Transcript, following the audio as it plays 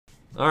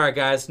All right,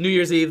 guys. New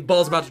Year's Eve.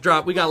 Ball's about to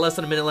drop. We got less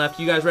than a minute left.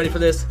 You guys ready for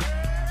this?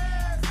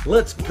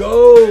 Let's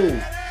go.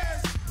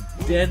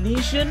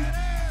 Denesian,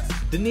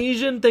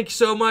 thank you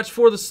so much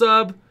for the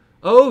sub.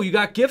 Oh, you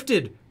got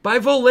gifted by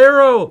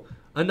Valero.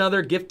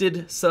 Another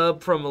gifted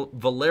sub from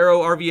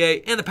Valero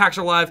RVA, and the packs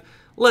are live.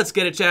 Let's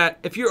get it, chat.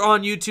 If you're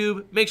on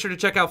YouTube, make sure to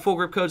check out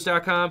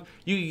fullgripcodes.com.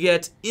 You can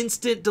get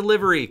instant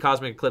delivery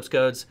Cosmic Eclipse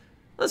codes.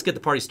 Let's get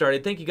the party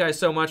started. Thank you guys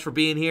so much for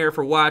being here,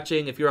 for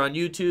watching. If you're on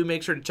YouTube,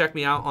 make sure to check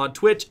me out on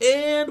Twitch.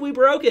 And we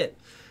broke it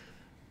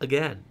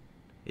again.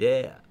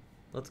 Yeah,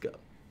 let's go.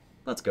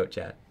 Let's go,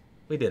 chat.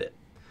 We did it.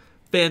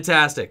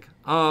 Fantastic.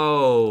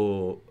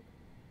 Oh,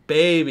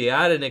 baby,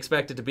 I didn't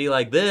expect it to be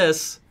like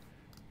this.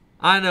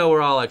 I know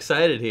we're all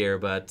excited here,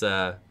 but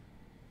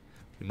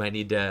we might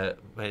need to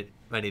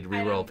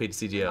re-roll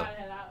PTCGO.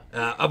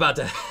 About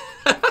to.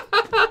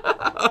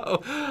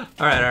 All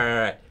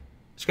right.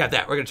 Scrap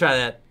that. We're gonna try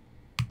that.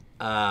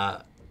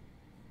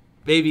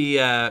 Maybe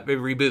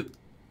reboot.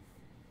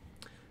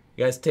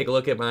 You guys take a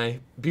look at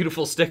my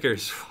beautiful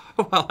stickers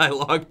while I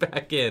log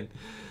back in.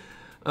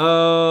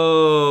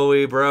 Oh,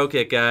 we broke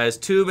it, guys.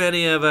 Too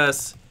many of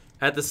us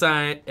at the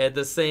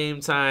same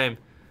time.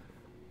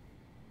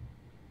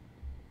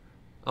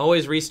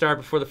 Always restart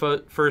before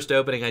the first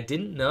opening. I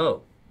didn't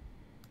know.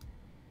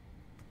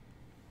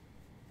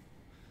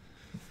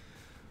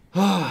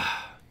 All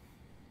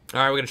right,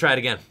 we're going to try it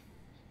again.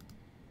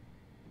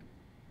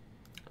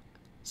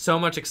 So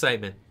much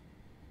excitement.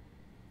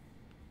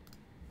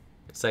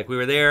 It's like we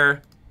were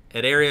there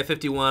at Area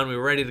 51. We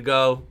were ready to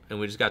go, and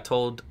we just got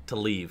told to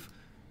leave.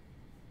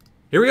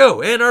 Here we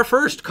go. And our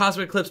first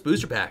Cosmic Eclipse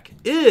booster pack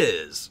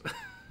is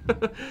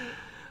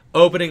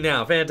opening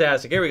now.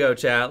 Fantastic. Here we go,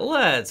 chat.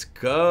 Let's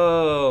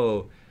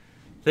go.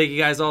 Thank you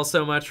guys all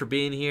so much for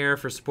being here,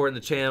 for supporting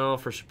the channel,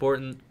 for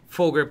supporting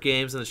Full Grip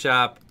Games in the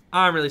shop.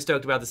 I'm really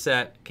stoked about the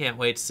set. Can't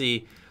wait to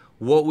see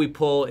what we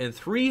pull in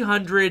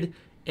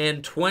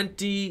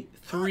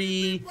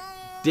 323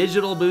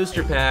 digital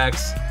booster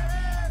packs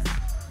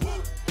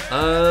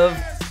of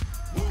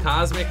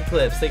Cosmic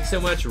Eclipse. Thanks so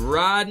much,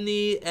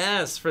 Rodney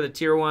S, for the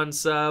Tier 1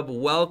 sub.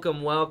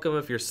 Welcome, welcome.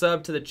 If you're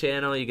sub to the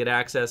channel, you get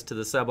access to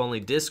the sub-only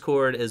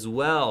Discord as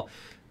well.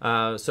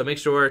 So make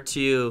sure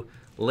to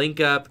link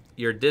up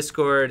your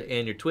Discord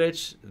and your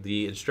Twitch.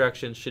 The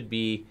instructions should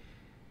be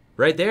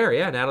right there.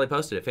 Yeah, Natalie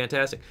posted it.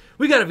 Fantastic.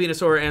 We got a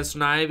Venusaur and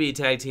Snivy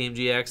Tag Team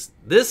GX.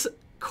 This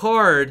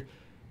card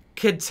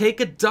could take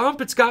a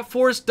dump. It's got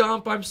Forest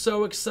Dump. I'm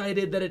so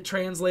excited that it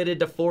translated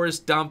to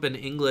Forest Dump in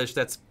English.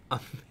 That's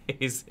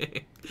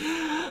amazing.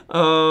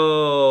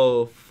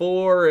 Oh,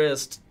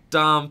 Forest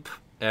Dump,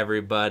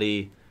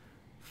 everybody.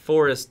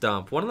 Forest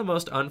Dump. One of the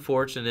most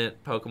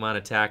unfortunate Pokemon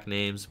attack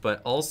names,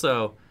 but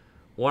also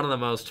one of the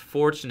most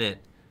fortunate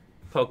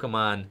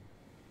Pokemon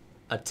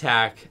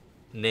attack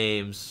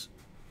names,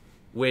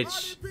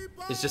 which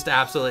is just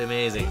absolutely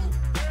amazing.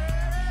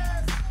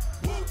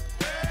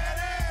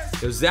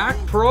 Yo, Zach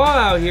Pro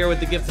out here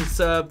with the gifted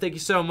sub. Thank you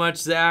so much,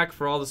 Zach,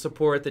 for all the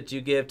support that you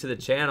give to the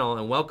channel.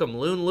 And welcome,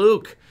 Loon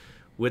Luke,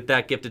 with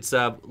that gifted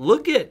sub.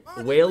 Look at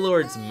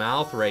Wailord's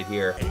mouth right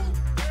here.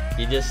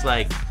 You just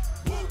like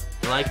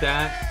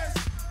that?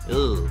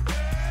 Ugh.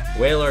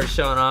 Wailord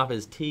showing off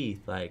his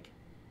teeth. Like,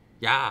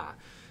 yeah.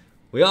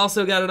 We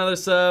also got another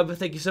sub.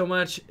 Thank you so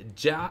much,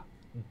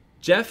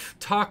 Jeff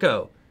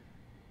Taco.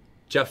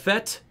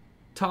 Jaffet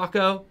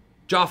Taco.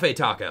 Jaffe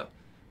Taco.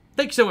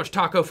 Thank you so much,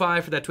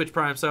 Taco5, for that Twitch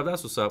Prime sub.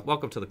 That's what's up.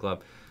 Welcome to the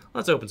club.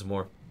 Let's open some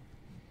more.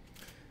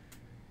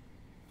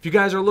 If you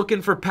guys are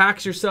looking for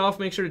packs yourself,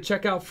 make sure to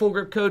check out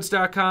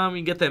fullgripcodes.com. You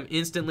can get them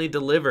instantly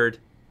delivered.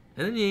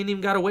 And then you ain't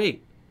even got to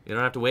wait. You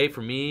don't have to wait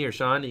for me or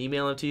Sean to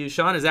email them to you.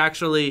 Sean is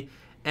actually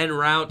en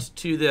route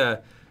to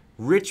the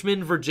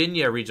Richmond,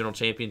 Virginia Regional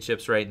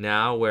Championships right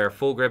now, where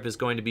Full Grip is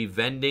going to be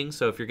vending.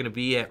 So if you're going to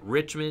be at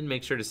Richmond,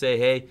 make sure to say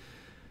hey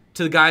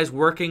to the guys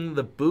working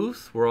the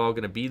booth. We're all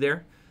going to be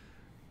there.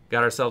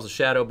 Got ourselves a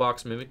Shadow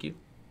Box Mimikyu.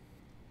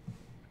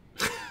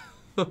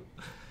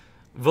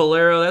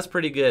 Valero, that's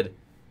pretty good.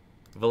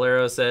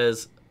 Valero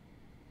says,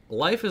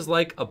 life is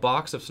like a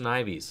box of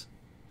Snivies.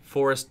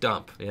 Forest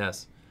Dump.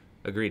 Yes,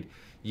 agreed.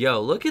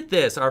 Yo, look at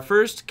this. Our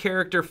first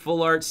character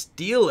full art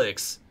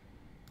Steelix.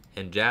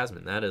 And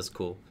Jasmine. That is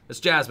cool.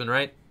 It's Jasmine,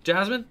 right?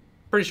 Jasmine?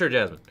 Pretty sure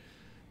Jasmine.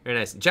 Very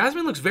nice.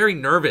 Jasmine looks very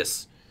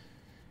nervous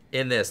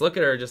in this. Look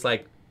at her just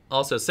like,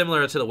 also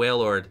similar to the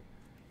Wailord.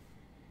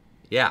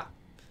 Yeah.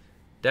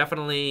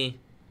 Definitely,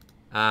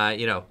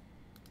 you know,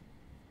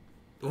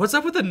 what's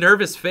up with the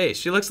nervous face?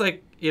 She looks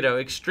like, you know,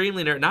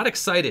 extremely nervous. Not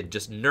excited,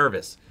 just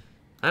nervous.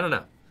 I don't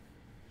know.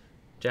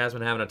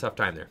 Jasmine having a tough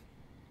time there.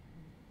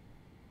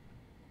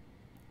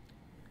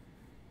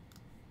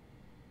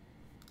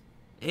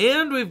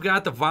 And we've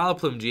got the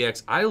Vileplume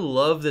GX. I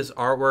love this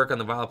artwork on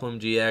the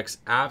Vileplume GX.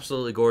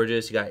 Absolutely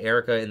gorgeous. You got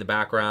Erica in the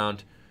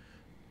background.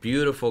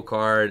 Beautiful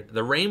card.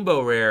 The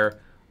rainbow rare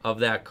of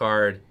that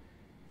card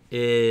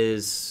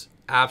is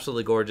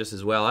absolutely gorgeous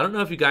as well. I don't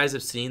know if you guys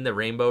have seen the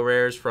rainbow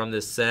rares from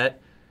this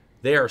set.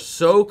 They are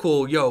so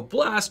cool. Yo,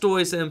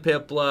 Blastoise and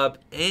Piplup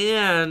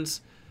and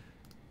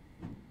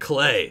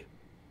Clay.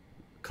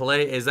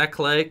 Clay, is that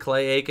Clay?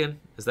 Clay Aiken?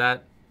 Is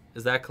that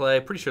Clay?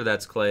 Pretty sure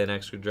that's Clay and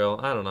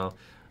Excadrill. I don't know.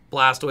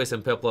 Blastoise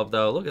and Piplup,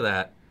 though. Look at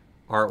that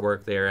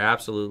artwork there.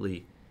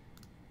 Absolutely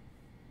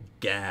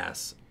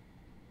gas.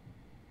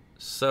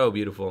 So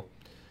beautiful.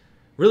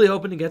 Really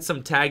hoping to get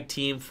some tag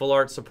team full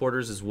art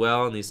supporters as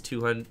well in these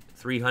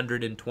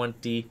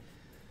 320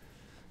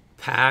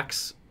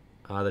 packs.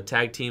 The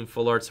tag team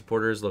full art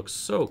supporters look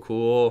so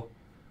cool.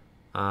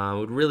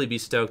 Would really be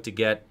stoked to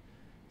get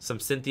some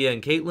Cynthia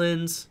and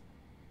Caitlin's,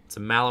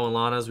 some Mallow and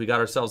Lana's. We got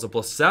ourselves a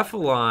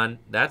Blacephalon.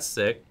 That's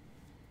sick.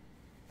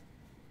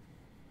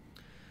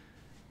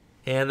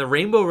 And the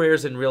Rainbow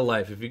Rares in real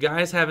life. If you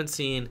guys haven't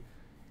seen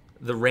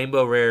the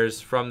Rainbow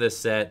Rares from this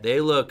set, they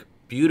look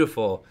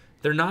beautiful.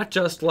 They're not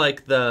just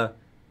like the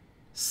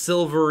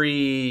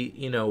silvery,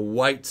 you know,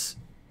 white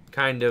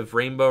kind of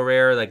Rainbow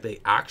Rare. Like, they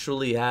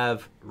actually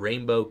have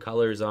rainbow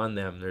colors on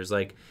them. There's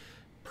like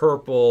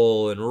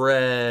purple and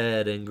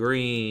red and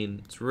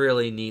green. It's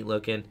really neat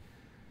looking.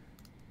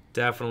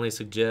 Definitely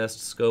suggest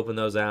scoping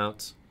those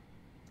out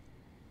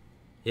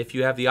if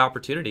you have the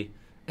opportunity.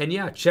 And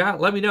yeah,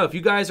 chat, let me know. If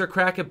you guys are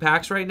cracking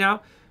packs right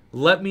now,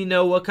 let me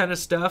know what kind of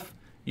stuff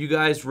you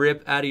guys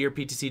rip out of your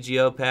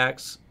PTCGO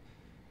packs.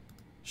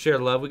 Share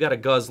love. We got a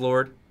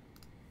Guzzlord.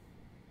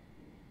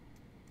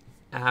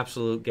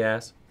 Absolute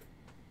gas.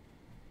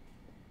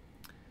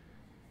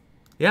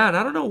 Yeah, and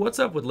I don't know what's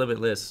up with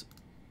Limitless.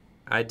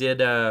 I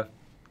did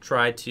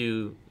try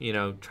to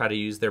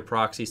use their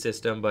proxy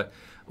system, but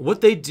what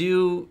they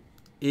do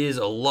is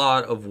a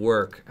lot of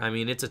work. I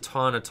mean, it's a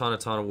ton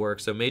of work.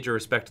 So major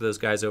respect to those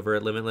guys over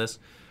at Limitless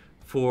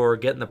for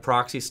getting the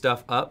proxy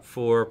stuff up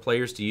for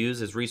players to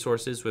use as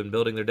resources when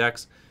building their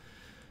decks.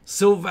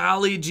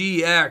 Silvally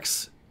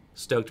GX.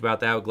 Stoked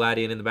about that with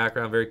Gladian in the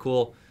background. Very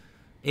cool.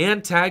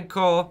 And Tag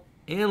Call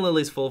and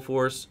Lily's Full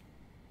Force.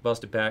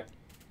 Busted pack.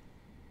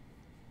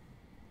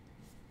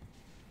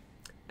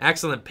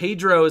 Excellent.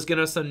 Pedro is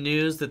giving us some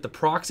news that the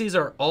proxies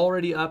are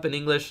already up in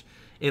English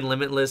in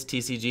Limitless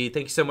TCG.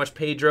 Thank you so much,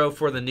 Pedro,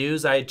 for the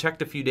news. I had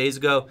checked a few days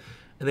ago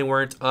and they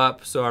weren't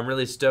up, so I'm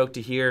really stoked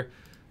to hear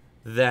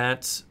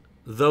that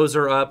those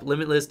are up.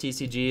 Limitless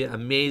TCG,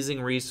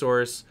 amazing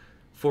resource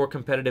for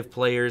competitive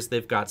players.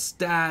 They've got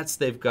stats,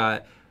 they've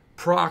got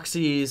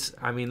proxies.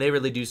 I mean, they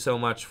really do so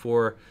much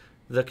for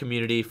the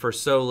community for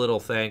so little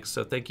thanks.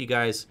 So thank you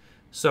guys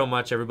so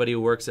much, everybody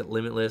who works at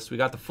Limitless. We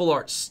got the full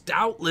art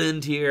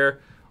Stoutland here.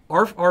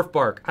 Arf Arf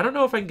Bark. I don't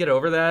know if I can get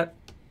over that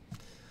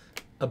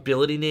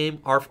ability name,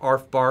 Arf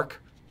Arf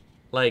Bark.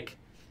 Like,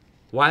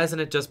 why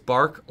isn't it just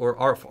Bark or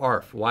Arf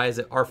Arf? Why is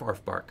it Arf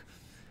Arf Bark?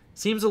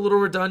 Seems a little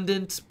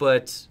redundant,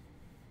 but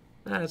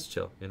it's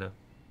chill, you know.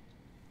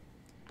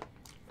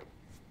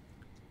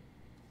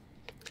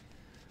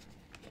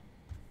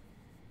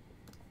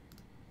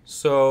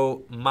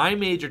 So my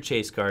major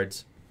chase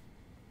cards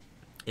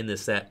in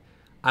this set,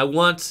 I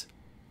want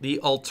the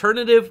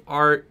alternative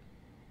art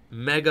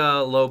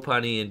Mega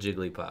Lopunny and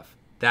Jigglypuff.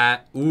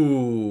 That,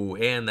 ooh,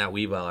 and that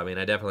Weavile. I mean,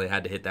 I definitely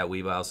had to hit that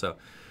Weavile, so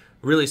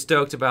really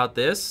stoked about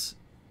this.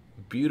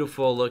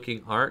 Beautiful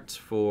looking art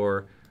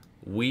for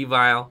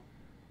Weavile.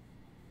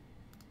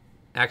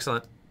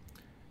 Excellent.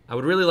 I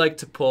would really like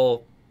to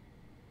pull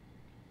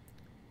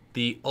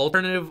the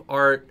alternative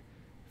art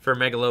for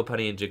Mega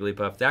Lopunny and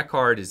Jigglypuff. That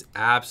card is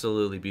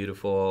absolutely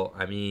beautiful.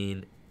 I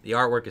mean, the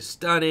artwork is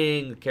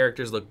stunning. The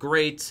characters look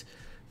great.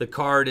 The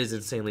card is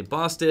insanely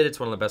busted. It's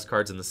one of the best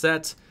cards in the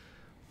set.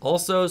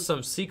 Also,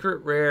 some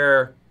secret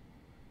rare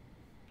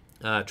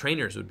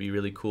trainers would be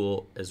really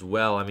cool as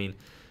well. I mean,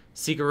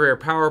 secret rare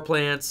power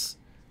plants.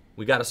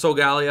 We got a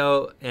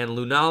Solgaleo and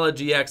Lunala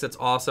GX. That's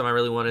awesome. I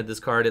really wanted this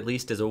card at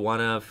least as a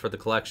one-of for the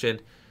collection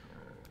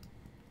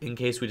in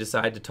case we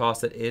decide to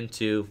toss it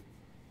into,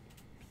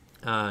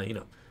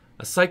 a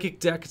psychic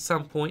deck at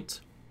some point.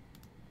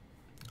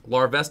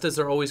 Larvestas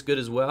are always good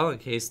as well in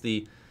case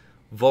the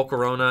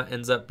Volcarona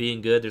ends up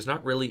being good. There's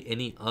not really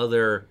any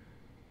other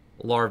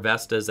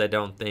Larvestas, I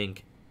don't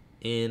think,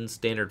 in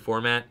standard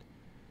format.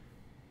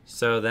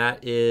 So that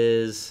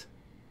is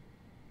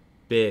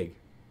big.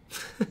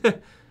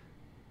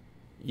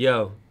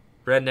 Yo,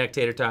 redneck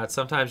tater tots.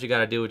 Sometimes you got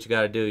to do what you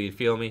got to do. You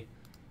feel me?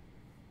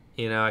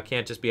 You know, I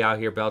can't just be out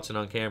here belching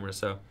on camera.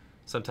 So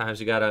sometimes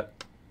you got to,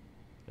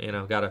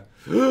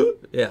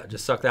 yeah,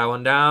 just suck that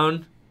one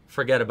down.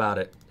 Forget about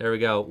it. There we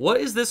go. What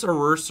is this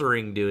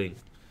Ursaring doing?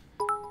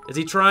 Is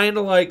he trying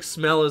to, like,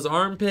 smell his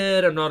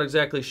armpit? I'm not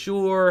exactly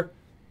sure.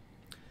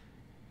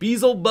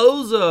 Beezle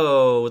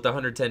Bozo with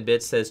 110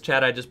 bits says,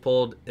 Chad, I just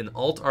pulled an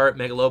alt art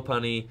Mega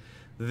Lopunny.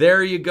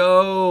 There you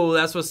go.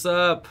 That's what's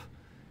up.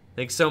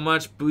 Thanks so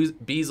much,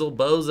 Beezle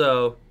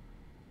Bozo.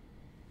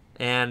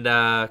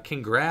 And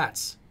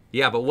congrats.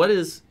 Yeah, but what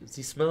is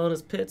he smelling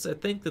his pits? I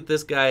think that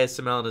this guy is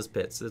smelling his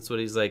pits. That's what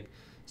he's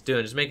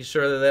doing. Just making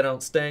sure that they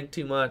don't stink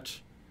too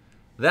much.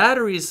 That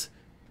or he's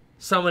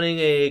summoning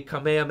a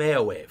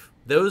Kamehameha wave.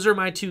 Those are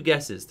my two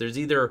guesses. There's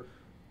either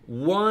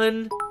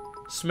one,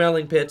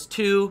 smelling pits,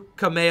 two,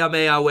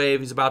 Kamehameha wave.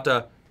 He's about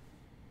to,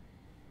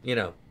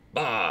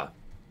 bah.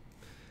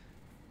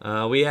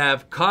 We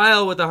have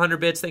Kyle with 100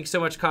 bits. Thanks so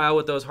much, Kyle,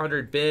 with those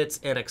 100 bits.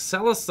 And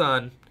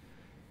Excellasun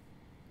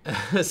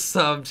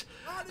subbed.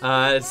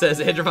 It says,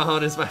 Andrew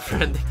Mahone is my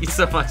friend. Thank you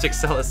so much,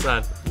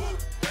 Excellasun.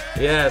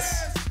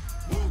 Yes.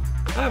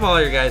 I have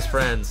all your guys'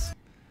 friends.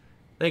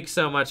 Thank you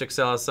so much,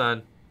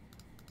 Excellasun.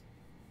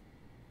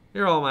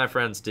 You're all my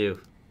friends,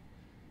 too.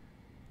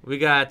 We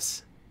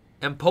got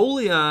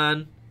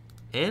Empoleon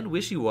and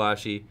Wishy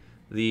Washy.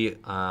 The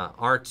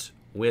art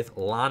with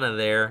Lana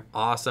there.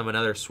 Awesome.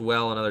 Another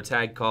swell, another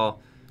tag call.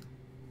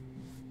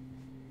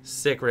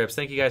 Sick rips.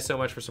 Thank you guys so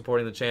much for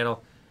supporting the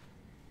channel.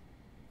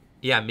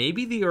 Yeah,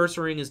 maybe the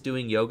Ursaring is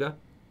doing yoga.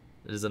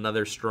 It is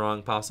another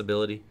strong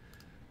possibility.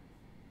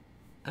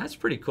 That's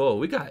pretty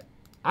cool.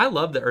 I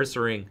love the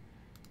Ursaring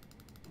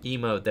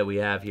emote that we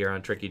have here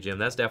on Tricky Jim.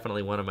 That's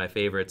definitely one of my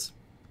favorites.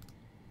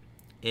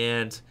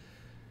 And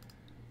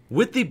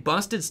with the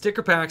busted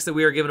sticker packs that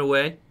we are giving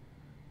away,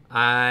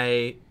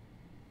 I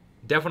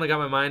definitely got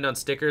my mind on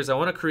stickers. I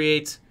want to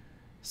create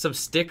some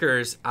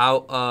stickers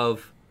out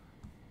of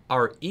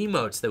our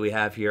emotes that we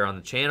have here on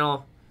the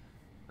channel.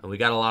 And we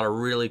got a lot of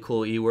really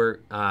cool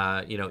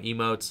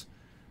emotes.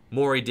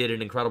 Maury did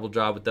an incredible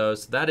job with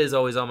those. So that is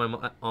always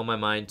on my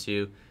mind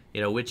too.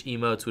 Which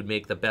emotes would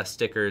make the best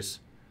stickers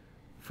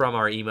from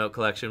our emote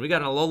collection. We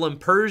got an Alolan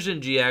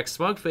Persian GX.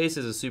 Smug Face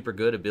is a super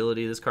good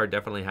ability. This card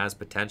definitely has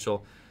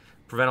potential.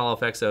 Prevent all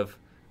effects of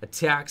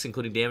attacks,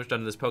 including damage done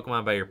to this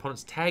Pokemon by your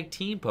opponent's tag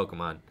team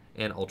Pokemon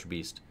and Ultra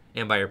Beast,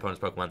 and by your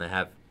opponent's Pokemon that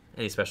have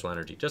any special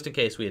energy, just in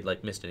case we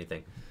had missed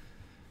anything.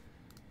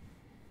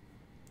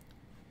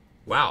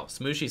 Wow,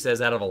 Smooshy says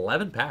out of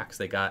 11 packs,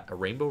 they got a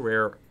Rainbow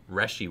Rare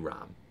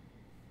Reshiram.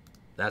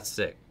 That's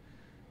sick.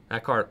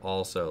 That card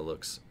also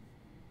looks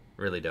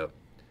really dope.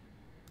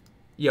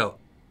 Yo,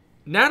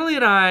 Natalie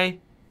and I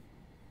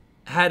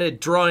had a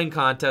drawing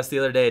contest the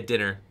other day at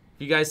dinner.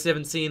 If you guys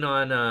haven't seen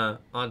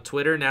on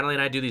Twitter, Natalie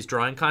and I do these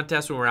drawing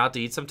contests when we're out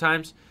to eat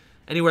sometimes.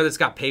 Anywhere that's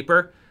got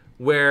paper,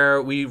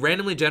 where we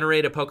randomly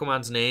generate a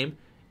Pokemon's name,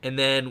 and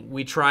then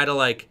we try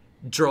to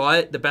draw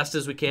it the best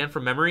as we can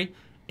from memory.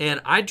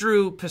 And I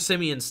drew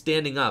Passimian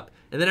standing up.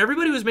 And then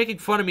everybody was making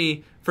fun of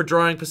me for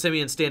drawing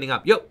Passimian standing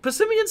up. Yo,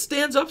 Passimian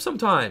stands up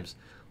sometimes.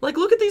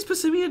 Look at these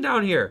Passimian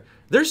down here.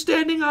 They're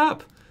standing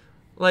up.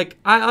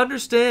 I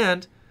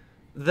understand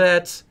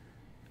that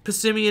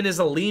Passimian is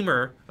a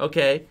lemur,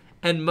 okay?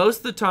 And most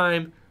of the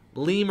time,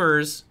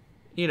 lemurs,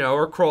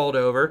 are crawled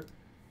over.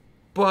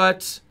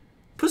 But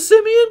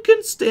Passimian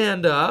can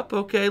stand up,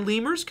 okay?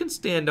 Lemurs can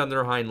stand on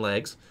their hind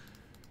legs.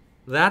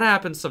 That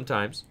happens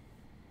sometimes.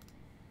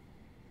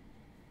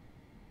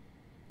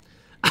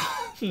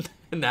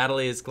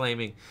 Natalie is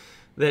claiming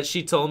that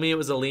she told me it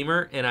was a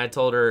lemur, and I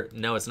told her,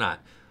 no, it's not.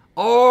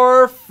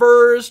 Our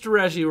first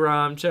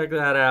Reshiram. Check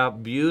that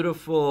out.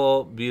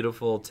 Beautiful,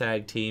 beautiful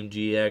Tag Team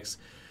GX.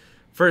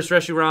 First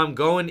Reshiram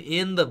going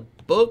in the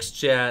books,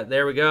 chat.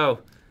 There we go.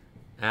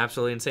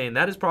 Absolutely insane.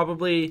 That is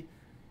probably,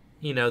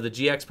 the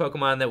GX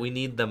Pokemon that we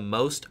need the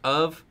most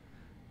of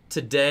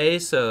today,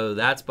 so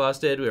that's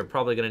busted. We're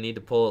probably going to need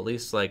to pull at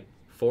least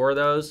 4 of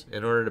those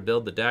in order to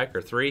build the deck,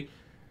 or 3.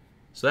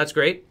 So that's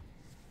great.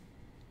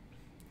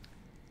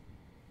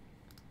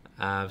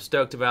 I'm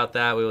stoked about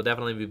that. We will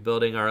definitely be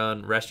building our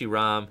own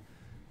Reshiram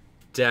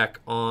deck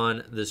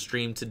on the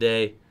stream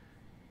today.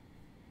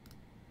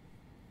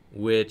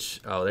 Which,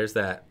 oh, there's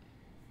that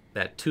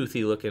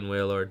toothy looking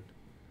Wailord.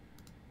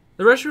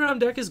 The Reshiram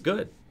deck is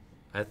good.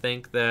 I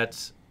think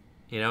that,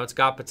 it's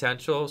got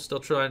potential.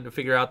 Still trying to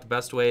figure out the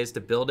best ways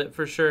to build it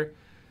for sure.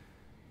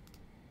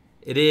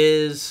 It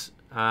is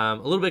a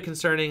little bit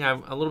concerning.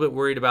 I'm a little bit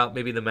worried about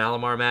maybe the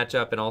Malamar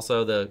matchup and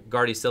also the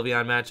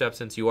Guardy-Sylveon matchup,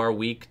 since you are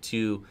weak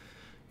to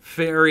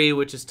Fairy,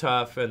 which is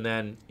tough, and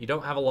then you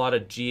don't have a lot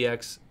of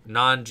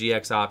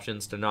non-GX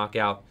options to knock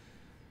out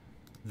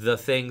the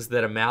things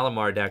that a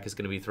Malamar deck is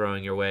going to be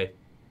throwing your way.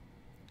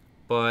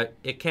 But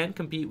it can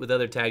compete with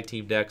other tag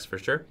team decks for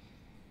sure.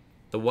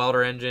 The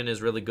Welder engine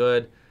is really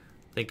good.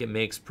 I think it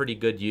makes pretty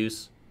good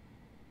use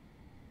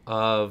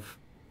of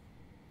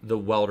the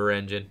Welder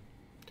engine.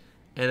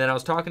 And then I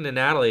was talking to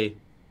Natalie.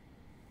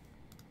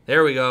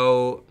 There we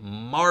go.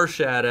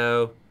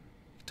 Marshadow.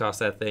 Toss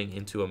that thing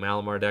into a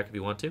Malamar deck if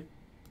you want to. I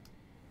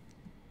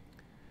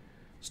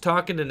was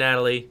talking to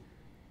Natalie.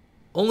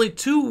 Only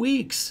 2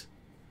 weeks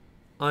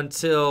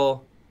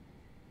until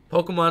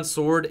Pokemon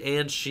Sword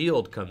and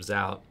Shield comes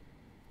out.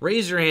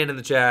 Raise your hand in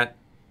the chat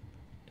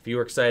if you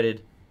were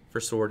excited for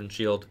Sword and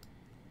Shield.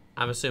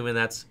 I'm assuming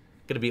that's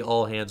going to be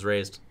all hands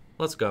raised.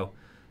 Let's go.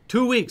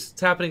 2 weeks. It's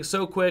happening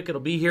so quick.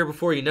 It'll be here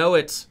before you know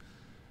it.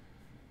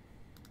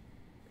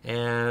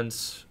 And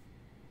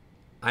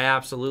I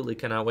absolutely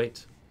cannot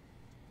wait.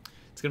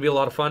 It's going to be a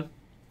lot of fun.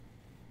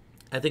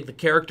 I think the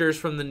characters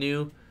from the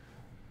new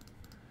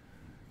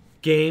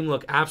game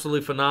look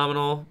absolutely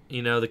phenomenal.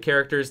 The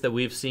characters that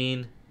we've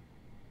seen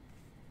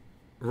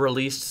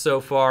released so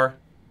far.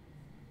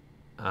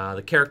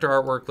 The character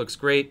artwork looks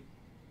great.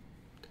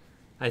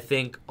 I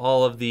think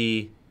all of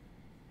the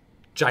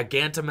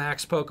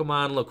Gigantamax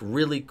Pokemon look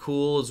really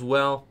cool as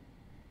well.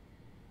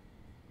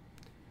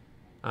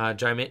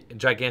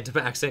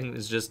 Gigantamaxing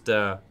is just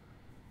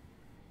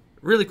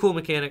really cool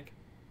mechanic.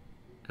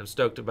 I'm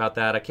stoked about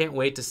that. I can't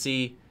wait to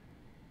see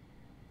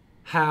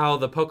how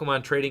the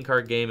Pokemon trading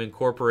card game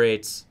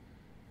incorporates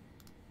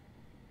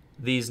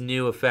these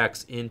new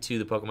effects into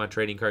the Pokemon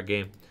trading card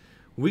game.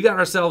 We got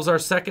ourselves our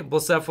second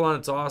Blacephalon.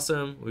 It's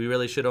awesome. We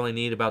really should only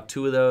need about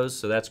 2 of those,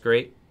 so that's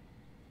great.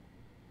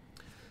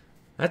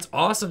 That's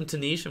awesome,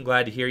 Tanish. I'm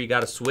glad to hear you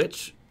got a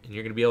Switch, and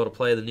you're going to be able to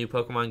play the new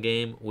Pokemon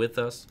game with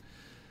us.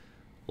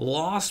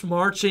 Lost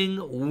Marching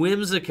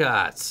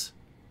Whimsicots.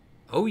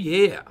 Oh,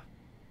 yeah.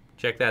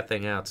 Check that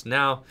thing out.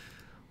 Now,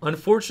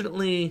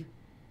 unfortunately,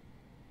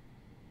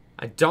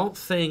 I don't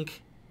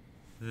think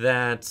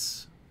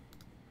that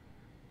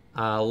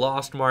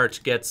Lost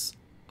March gets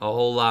a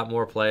whole lot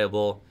more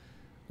playable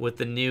with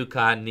the new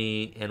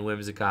Cottonee and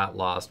Whimsicott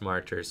Lost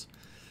Marchers.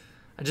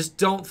 I just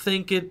don't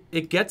think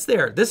it gets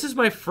there. This is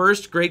my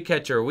first Great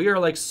Catcher. We are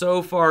like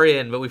so far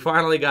in, but we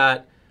finally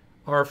got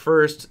our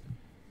first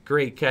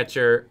Great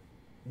Catcher.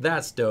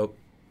 That's dope.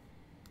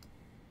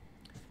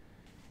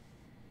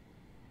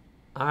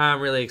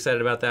 I'm really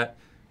excited about that.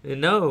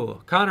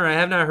 No, Connor, I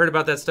have not heard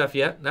about that stuff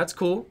yet. That's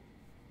cool.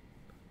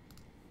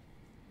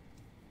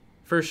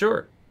 For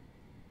sure.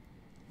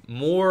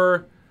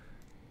 More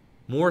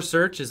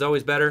search is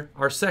always better.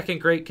 Our second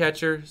Great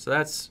Catcher, so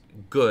that's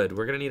good.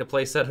 We're going to need a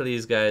play set of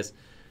these guys.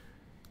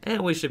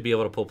 And we should be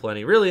able to pull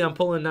plenty. Really, I'm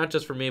pulling not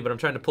just for me, but I'm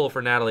trying to pull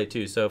for Natalie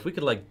too. So if we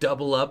could like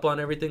double up on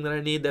everything that I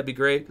need, that'd be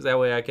great. Because that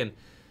way I can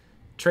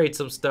trade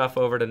some stuff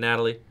over to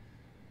Natalie.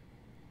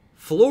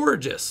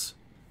 Florges.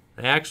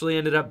 I actually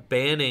ended up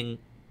banning,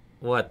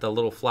 what, the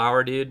little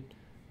flower dude?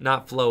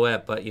 Not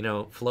Floette, but, you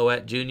know,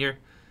 Floette Jr.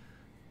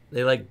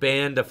 They, like,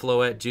 banned a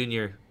Floette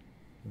Jr.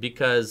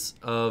 because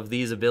of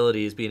these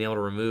abilities, being able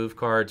to remove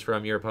cards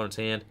from your opponent's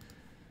hand,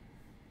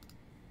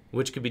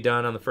 which could be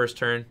done on the first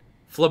turn.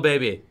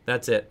 Flababy,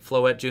 that's it.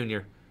 Floette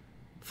Jr.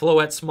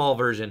 Floette small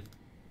version.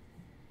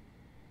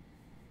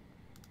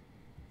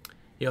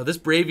 You know, this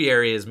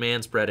Braviary is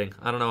man-spreading.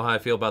 I don't know how I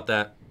feel about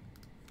that.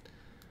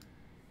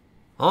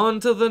 On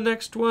to the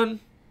next one.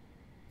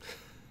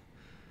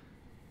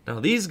 Now,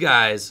 these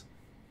guys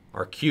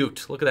are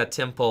cute. Look at that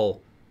Timpole.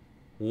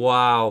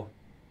 Wow.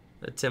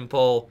 That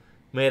Timpole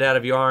made out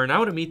of yarn. I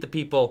want to meet the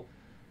people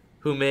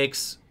who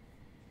makes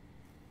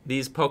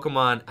these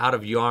Pokemon out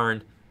of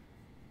yarn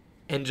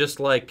and just,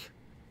 like,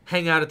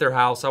 hang out at their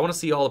house. I want to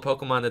see all the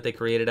Pokemon that they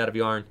created out of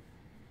yarn.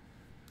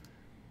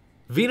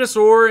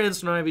 Venusaur and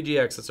Snivy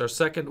GX. That's our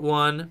second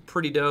one.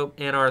 Pretty dope.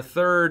 And our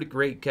third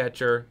Great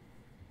Catcher,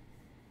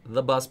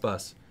 the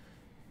Bus.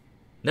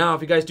 Now,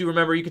 if you guys do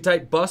remember, you can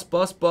type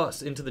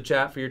Bus into the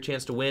chat for your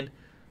chance to win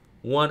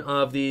one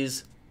of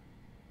these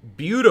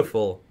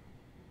beautiful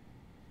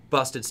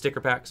busted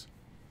sticker packs.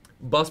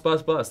 Bus.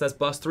 That's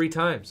Bus 3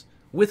 times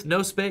with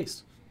no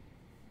space.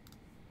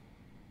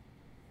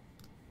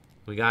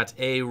 We got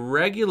a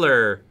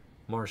regular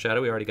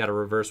Marshadow. We already got a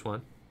reverse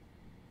one.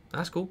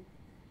 That's cool.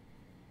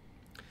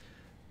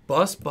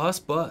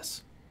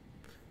 Bus.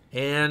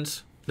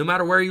 And no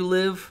matter where you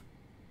live,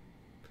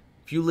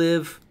 if you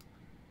live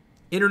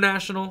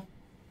international,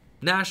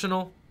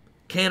 national,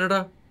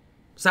 Canada,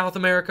 South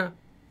America,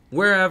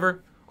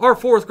 wherever, our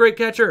fourth Great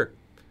Catcher.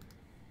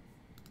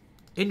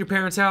 In your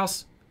parents'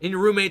 house, in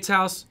your roommate's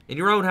house, in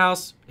your own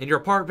house, in your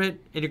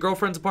apartment, in your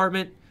girlfriend's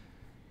apartment,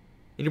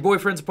 in your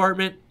boyfriend's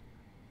apartment,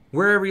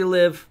 wherever you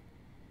live,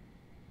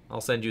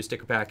 I'll send you a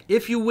sticker pack.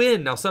 If you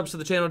win, now subs to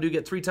the channel do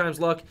get 3 times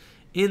luck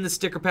in the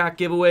sticker pack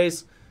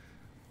giveaways.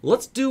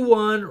 Let's do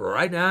one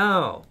right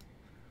now.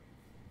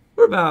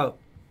 We're about,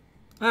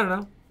 I don't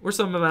know, we're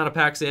some amount of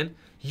packs in.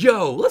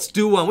 Yo, let's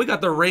do one. We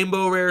got the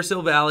Rainbow Rare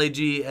Silvally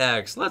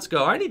GX. Let's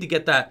go. I need to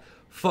get that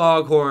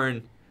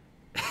Foghorn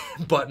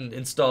button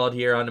installed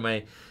here onto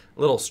my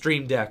little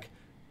stream deck,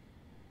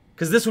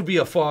 because this would be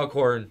a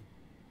Foghorn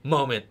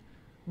moment.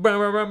 There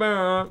we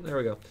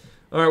go.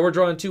 All right, we're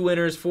drawing 2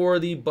 winners for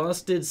the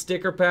busted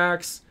sticker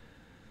packs.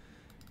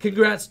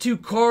 Congrats to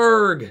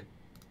Karg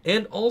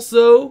and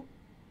also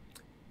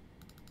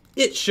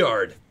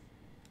Itshard.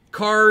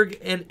 Karg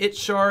and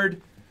Itshard,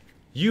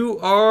 you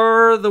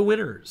are the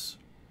winners.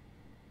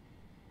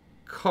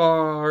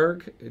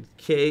 Karg,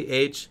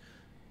 K-H-H-A-R-G-G,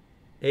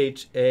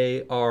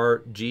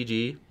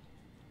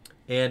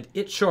 and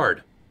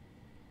Itshard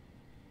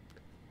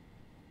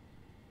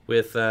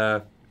with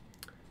an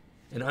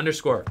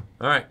underscore.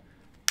 All right,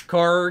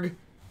 Karg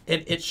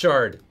and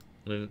Itshard.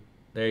 There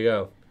you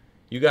go.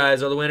 You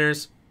guys are the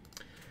winners.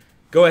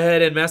 Go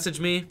ahead and message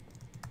me.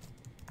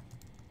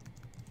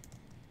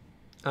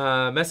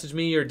 Message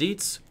me your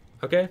deets,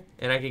 okay?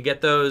 And I can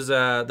get those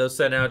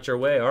sent out your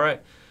way. All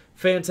right,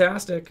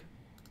 fantastic.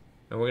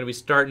 And we're gonna be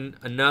starting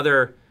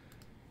another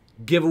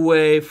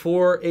giveaway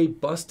for a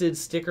busted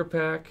sticker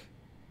pack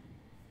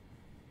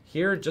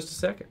here in just a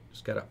second.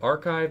 Just gotta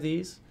archive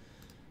these.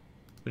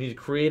 We need to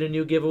create a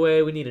new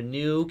giveaway. We need a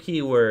new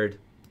keyword,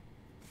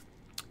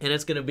 and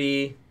it's gonna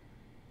be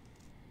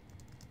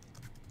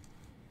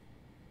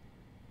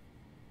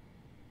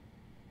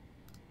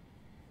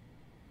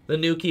the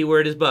new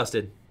keyword is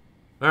busted.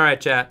 All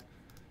right, chat.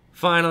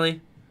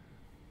 Finally,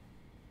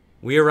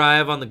 we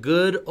arrive on the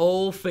good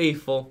old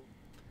faithful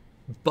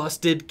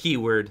busted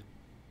keyword. You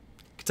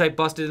can type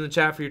busted in the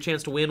chat for your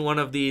chance to win one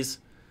of these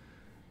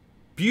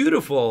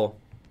beautiful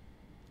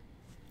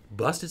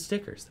busted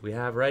stickers that we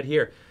have right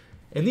here.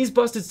 And these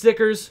busted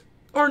stickers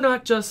are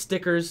not just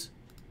stickers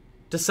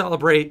to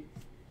celebrate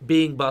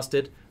being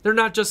busted. They're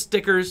not just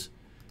stickers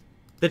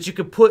that you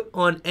could put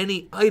on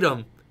any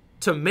item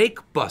to make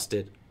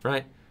busted,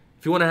 right?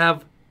 If you want to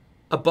have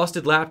a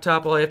busted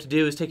laptop, all you have to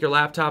do is take your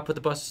laptop, put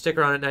the busted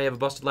sticker on it, now you have a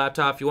busted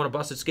laptop. If you want a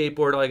busted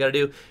skateboard, all you got to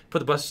do, put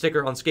the busted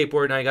sticker on the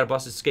skateboard, now you got a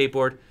busted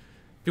skateboard.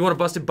 If you want a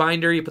busted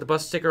binder, you put the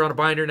busted sticker on a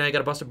binder, now you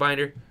got a busted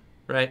binder,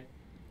 right?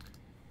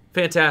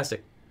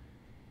 Fantastic.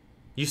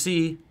 You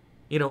see,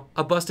 you know,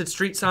 a busted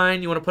street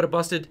sign, you want to put a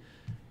busted,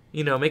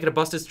 you know, make it a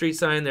busted street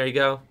sign, there you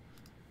go.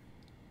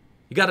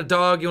 You got a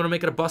dog, you want to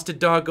make it a busted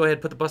dog, go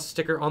ahead, put the busted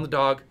sticker on the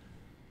dog.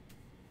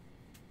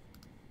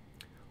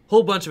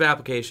 Whole bunch of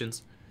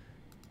applications.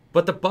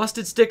 But the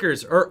busted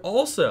stickers are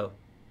also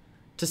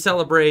to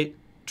celebrate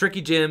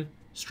Tricky Jim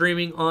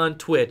streaming on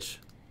Twitch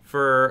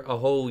for a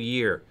whole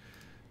year.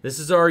 This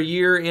is our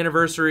year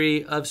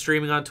anniversary of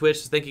streaming on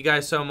Twitch. So thank you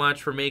guys so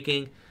much for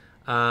making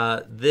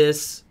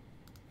this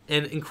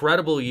an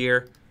incredible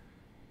year.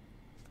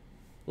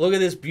 Look at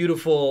this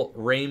beautiful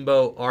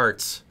rainbow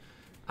art.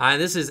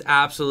 This is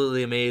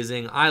absolutely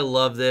amazing. I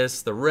love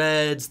this. The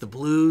reds, the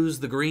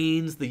blues, the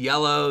greens, the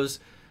yellows.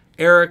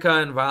 Erica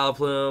and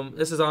Vileplume.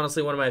 This is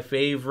honestly one of my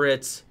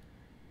favorite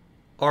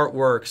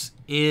artworks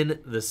in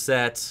the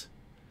set.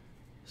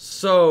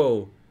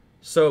 So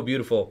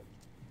beautiful.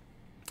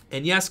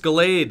 And yes,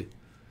 Gallade,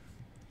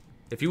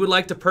 if you would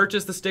like to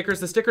purchase the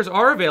stickers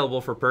are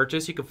available for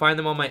purchase. You can find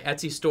them on my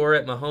Etsy store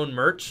at Mahone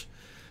Merch.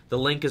 The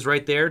link is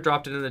right there.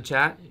 Dropped it in the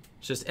chat.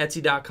 It's just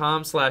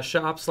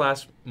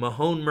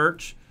etsy.com/shop/Mahone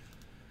Merch.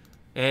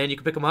 And you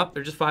can pick them up.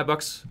 They're just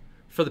 $5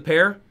 for the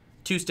pair.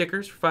 2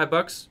 stickers for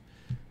 $5.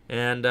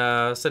 And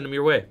send them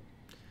your way.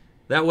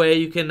 That way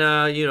you can,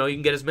 you know, you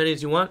can get as many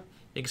as you want.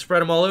 You can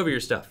spread them all over your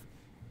stuff.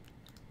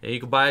 And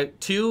you can buy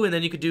 2, and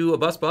then you could do a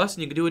bus,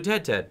 and you could do a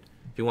Ted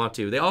if you want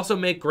to. They also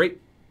make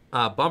great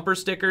bumper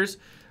stickers.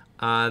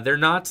 They're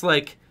not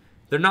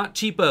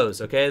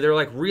cheapos, okay? They're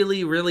like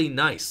really, really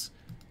nice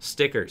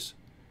stickers.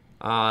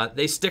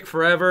 They stick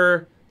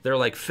forever. They're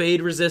like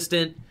fade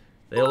resistant.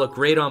 They'll look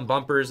great on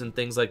bumpers and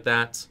things like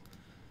that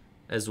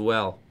as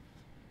well.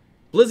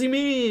 Blizzy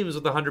Memes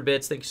with 100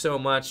 bits. Thank you so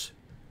much.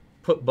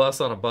 Put bus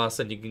on a bus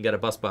and you can get a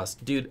bus.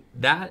 Dude,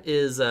 that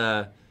is,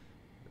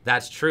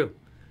 that's true.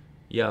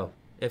 Yo,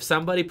 if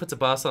somebody puts a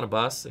bus on a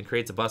bus and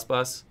creates a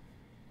bus,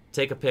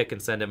 take a pic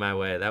and send it my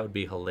way. That would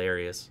be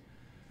hilarious.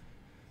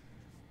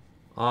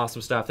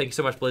 Awesome stuff. Thank you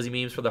so much, Blizzy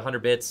Memes, for the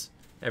 100 bits.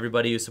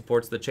 Everybody who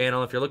supports the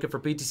channel. If you're looking for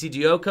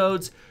PTCGO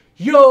codes,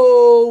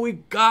 yo, we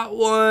got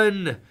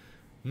one.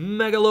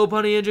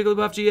 Megalopunny and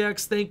Jigglypuff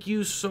GX, thank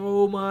you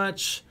so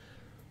much.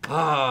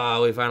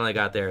 We finally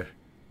got there.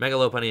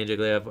 Megalopunny and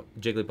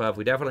Jigglypuff.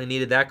 We definitely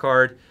needed that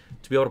card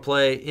to be able to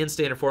play in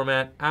standard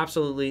format.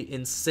 Absolutely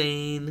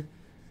insane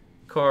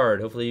card.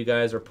 Hopefully you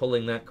guys are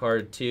pulling that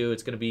card too.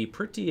 It's going to be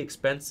pretty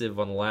expensive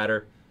on the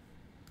ladder.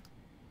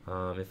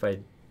 If I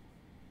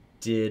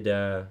did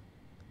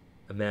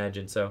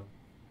imagine so.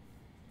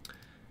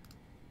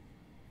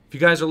 If you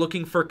guys are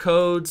looking for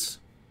codes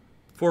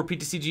for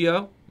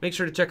PTCGO, make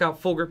sure to check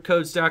out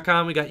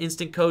fullgripcodes.com. We got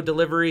instant code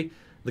delivery.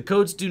 The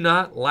codes do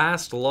not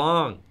last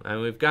long. I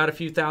mean, we've got a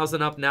few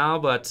thousand up now,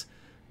 but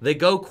they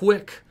go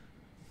quick,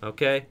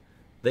 okay?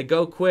 They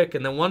go quick,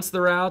 and then once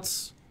they're out,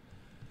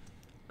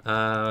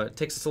 it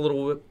takes us a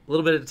little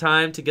bit of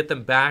time to get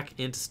them back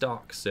into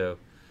stock. So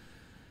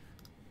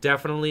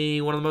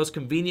definitely one of the most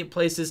convenient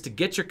places to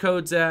get your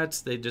codes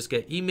at. They just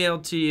get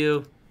emailed to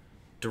you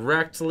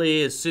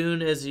directly as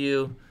soon as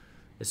you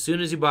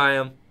buy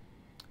them.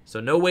 So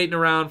no waiting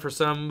around for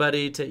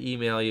somebody to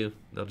email you.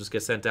 They'll just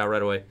get sent out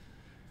right away.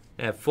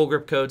 At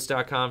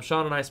fullgripcodes.com.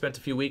 Sean and I spent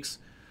a few weeks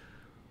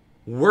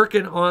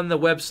working on the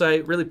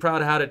website. Really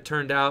proud of how it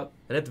turned out.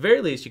 And at the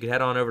very least, you could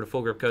head on over to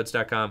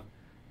fullgripcodes.com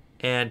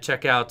and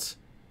check out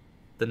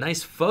the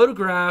nice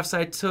photographs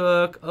I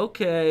took.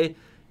 Okay.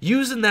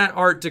 Using that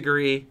art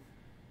degree.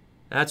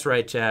 That's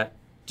right, chat.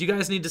 Do you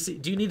guys need to see?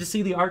 Do you need to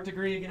see the art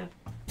degree again?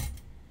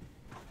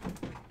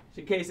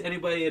 In case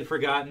anybody had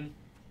forgotten,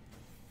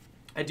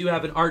 I do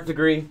have an art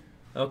degree,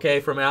 okay,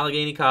 from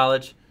Allegheny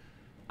College.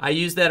 I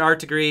used that art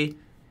degree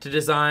to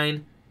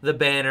design the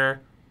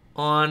banner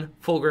on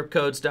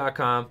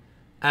fullgripcodes.com,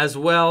 as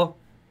well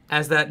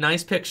as that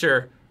nice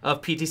picture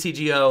of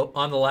PTCGO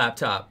on the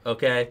laptop,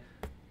 okay?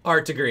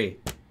 Art degree.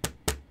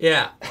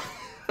 Yeah.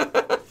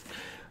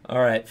 All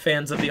right,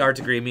 fans of the art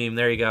degree meme,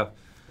 there you go.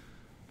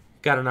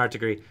 Got an art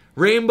degree.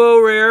 Rainbow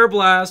Rare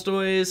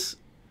Blastoise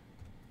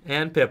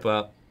and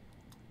Piplup.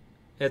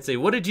 Let's see,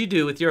 what did you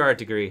do with your art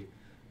degree?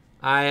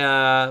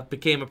 I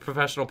became a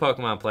professional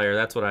Pokemon player.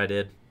 That's what I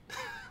did.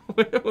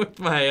 with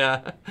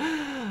my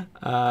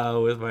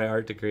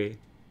art degree.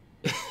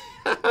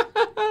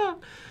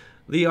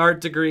 The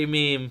art degree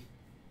meme.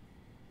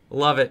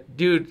 Love it.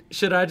 Dude,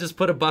 should I just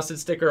put a busted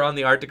sticker on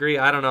the art degree?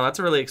 I don't know. That's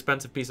a really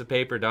expensive piece of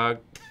paper, dog.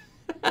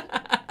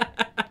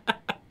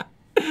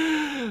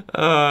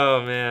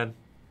 Oh man.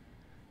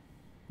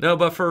 No,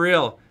 but for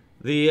real,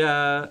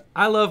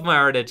 I love my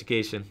art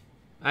education.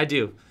 I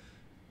do.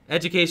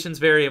 Education's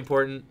very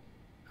important.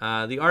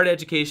 The art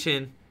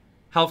education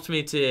helped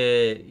me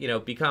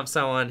to, become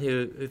someone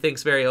who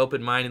thinks very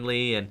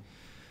open-mindedly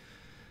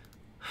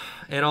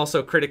and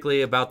also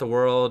critically about the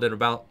world and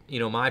about,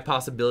 my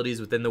possibilities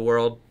within the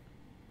world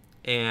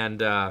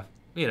and, and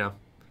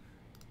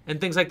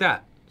things like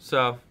that.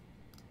 So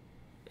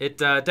it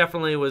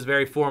definitely was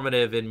very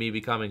formative in me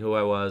becoming who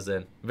I was,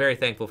 and very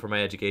thankful for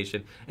my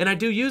education. And I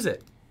do use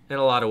it in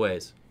a lot of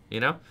ways,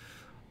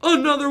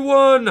 Another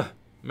one!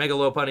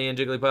 Megalopunny and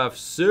Jigglypuff,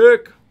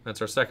 sick!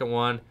 That's our second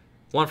one.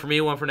 One for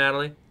me, one for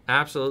Natalie.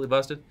 Absolutely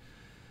busted.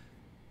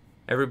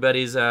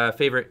 Everybody's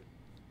favorite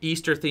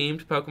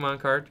Easter-themed Pokemon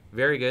card.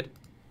 Very good.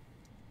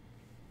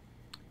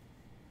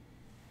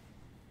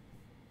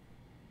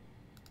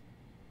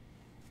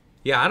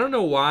 Yeah, I don't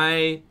know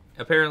why.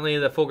 Apparently,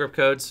 the full grip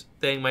codes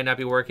thing might not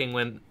be working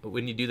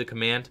when you do the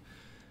command.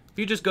 If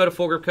you just go to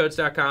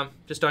fullgripcodes.com,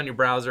 just on your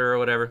browser or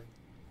whatever.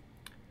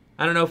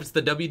 I don't know if it's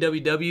the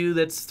www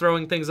that's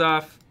throwing things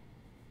off.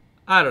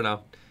 I don't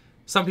know.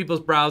 Some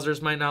people's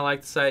browsers might not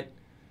like the site.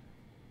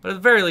 But at the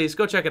very least,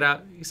 go check it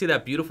out. You see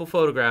that beautiful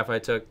photograph I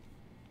took.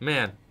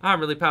 Man, I'm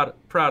really proud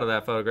of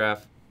that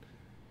photograph.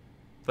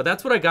 But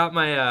that's what I got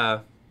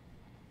my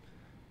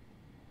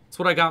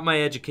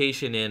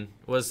education in,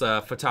 was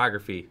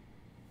photography.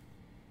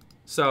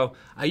 So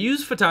I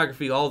use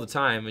photography all the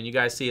time, and you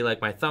guys see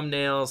like my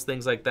thumbnails,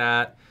 things like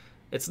that.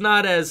 It's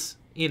not as,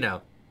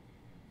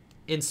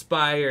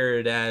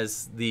 inspired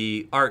as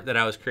the art that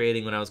I was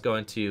creating when I was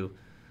going to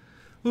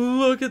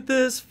look at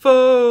this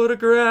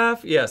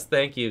photograph. Yes,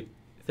 thank you.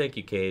 Thank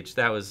you, Cage.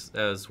 That was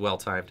well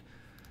timed.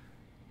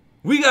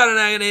 We got an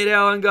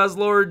Agonadale and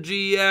Guzzlord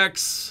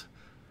GX.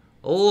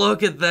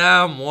 Look at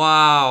them.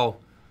 Wow.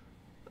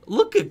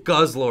 Look at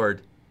Guzzlord.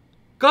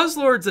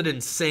 Guzzlord's an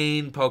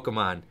insane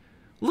Pokemon.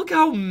 Look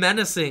how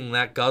menacing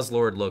that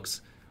Guzzlord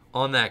looks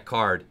on that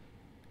card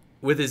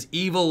with his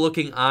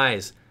evil-looking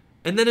eyes.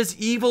 And then his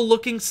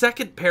evil-looking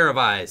second pair of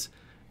eyes.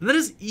 And then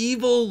his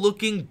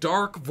evil-looking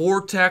dark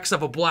vortex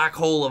of a black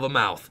hole of a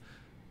mouth.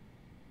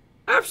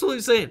 Absolutely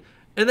insane.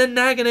 And then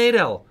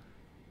Naganadel,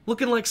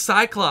 looking like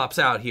Cyclops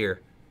out here,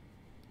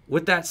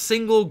 with that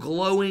single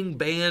glowing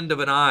band of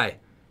an eye.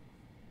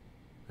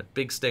 That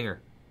big stinger.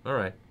 All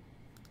right.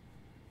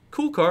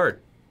 Cool card.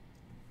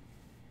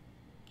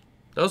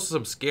 Those are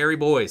some scary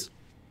boys.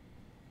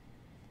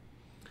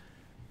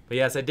 But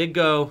yes, I did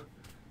go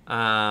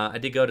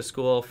to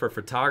school for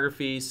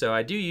photography, so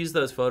I do use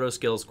those photo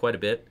skills quite a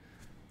bit.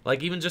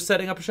 Like even just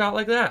setting up a shot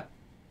like that.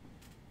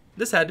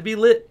 This had to be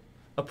lit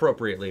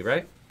appropriately,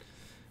 right?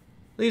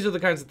 These are the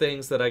kinds of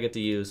things that I get to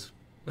use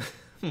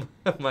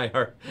my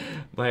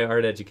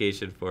art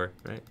education for,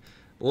 right?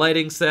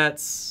 Lighting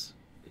sets,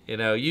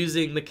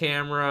 using the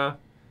camera,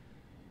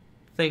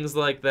 things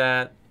like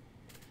that.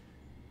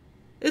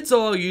 It's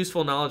all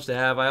useful knowledge to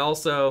have. I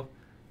also,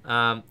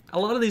 a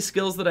lot of these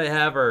skills that I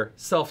have are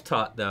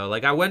self-taught though.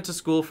 Like I went to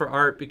school for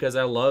art because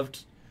I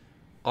loved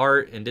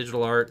art and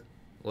digital art.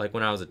 Like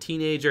when I was a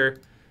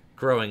teenager,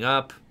 growing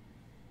up,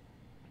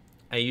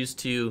 I used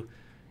to,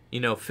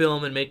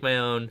 film and make my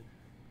own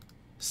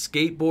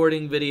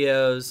skateboarding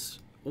videos.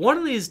 One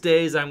of these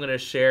days I'm going to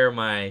share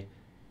my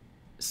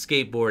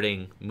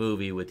skateboarding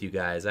movie with you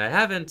guys. I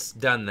haven't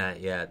done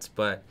that yet,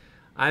 but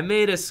I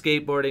made a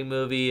skateboarding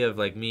movie of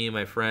like me and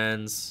my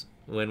friends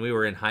when we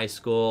were in high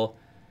school.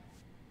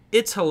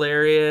 It's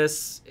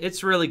hilarious.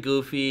 It's really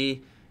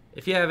goofy.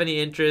 If you have any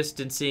interest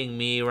in seeing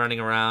me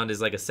running around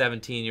as like a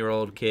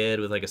 17-year-old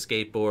kid with like a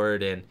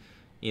skateboard and,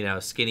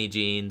 skinny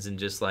jeans and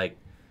just like,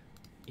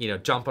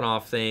 jumping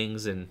off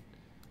things and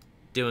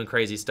doing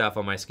crazy stuff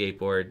on my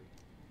skateboard,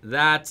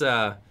 that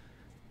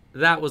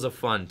was a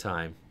fun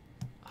time.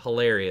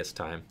 Hilarious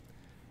time.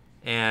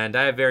 And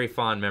I have very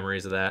fond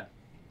memories of that.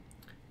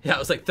 Yeah, it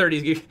was like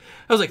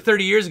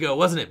 30 years ago,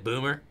 wasn't it,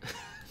 Boomer?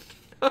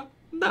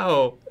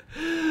 No.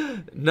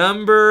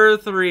 Number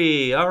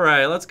 3. All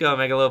right, let's go,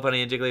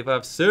 Megalopunny and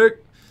Jigglypuff.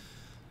 Sick.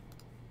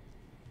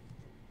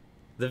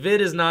 The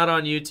vid is not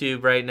on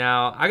YouTube right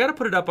now. I got to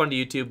put it up onto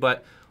YouTube,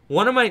 but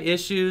one of my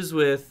issues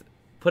with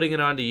putting it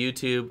onto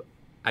YouTube,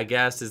 I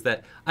guess, is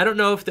that I don't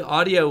know if the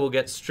audio will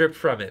get stripped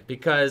from it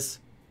because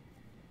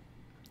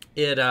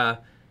it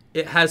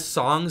has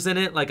songs in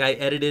it. Like I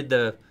edited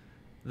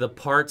the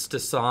parts to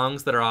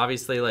songs that are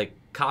obviously like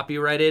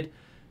copyrighted.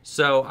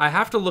 So I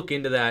have to look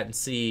into that and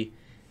see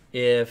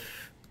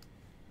if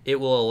it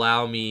will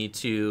allow me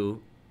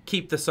to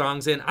keep the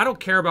songs in. I don't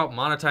care about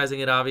monetizing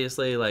it,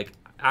 obviously. Like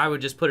I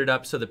would just put it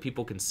up so that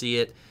people can see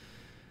it.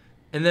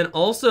 And then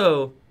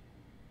also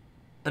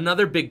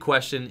another big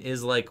question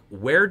is like,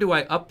 where do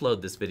I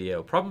upload this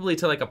video? Probably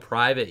to like a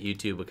private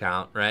YouTube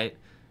account, right?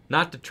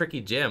 Not to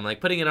Tricky Jim.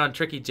 Like putting it on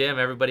Tricky Jim,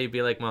 everybody would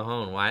be like,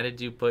 Mahone, why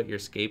did you put your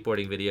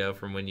skateboarding video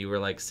from when you were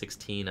like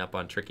 16 up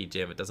on Tricky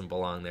Jim? It doesn't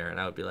belong there. And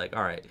I would be like,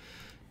 all right,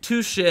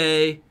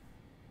 touche.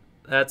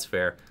 That's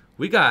fair.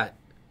 We got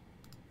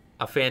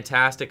a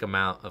fantastic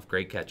amount of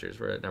great catchers.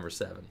 We're at number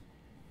 7.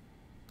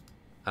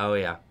 Oh,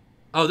 yeah.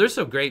 Oh, there's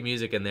some great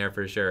music in there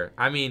for sure.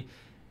 I mean,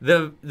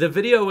 the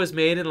video was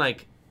made in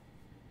like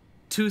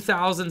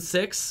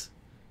 2006.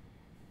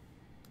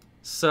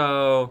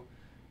 So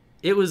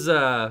it was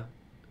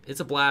it's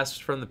a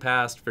blast from the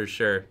past for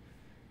sure.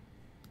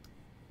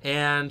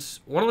 And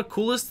one of the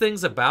coolest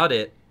things about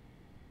it,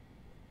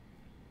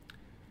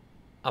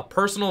 a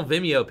personal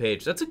Vimeo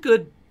page. That's a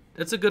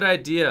good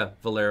idea,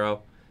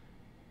 Valero.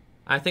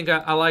 I think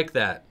I like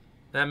that.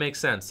 That makes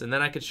sense. And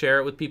then I could share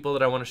it with people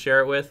that I want to share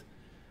it with.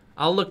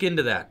 I'll look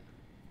into that.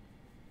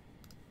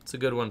 It's a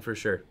good one for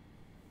sure.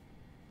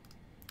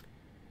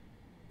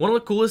 One of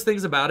the coolest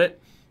things about it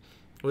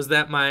was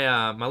that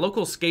my my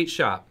local skate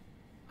shop,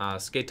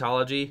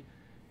 Skateology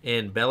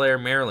in Bel Air,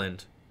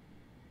 Maryland,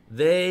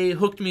 they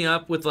hooked me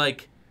up with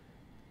like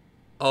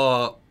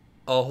a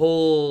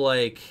whole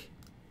like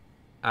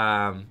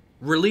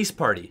release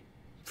party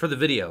for the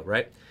video,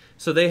 right?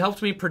 So they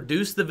helped me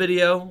produce the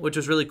video, which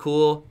was really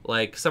cool.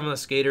 Like some of the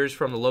skaters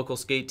from the local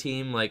skate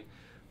team like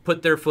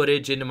put their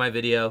footage into my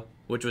video,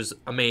 which was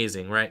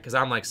amazing, right? Because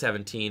I'm like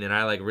 17 and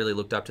I like really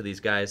looked up to these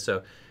guys.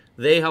 So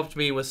they helped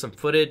me with some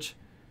footage.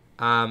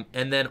 And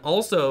then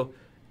also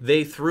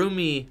they threw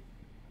me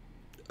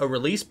a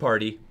release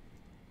party.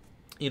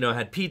 You know,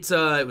 had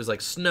pizza. It was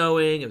like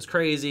snowing. It was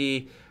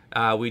crazy.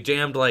 We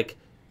jammed like,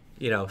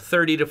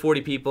 30 to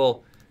 40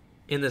 people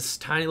in this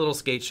tiny little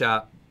skate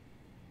shop.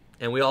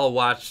 And we all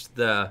watched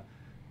the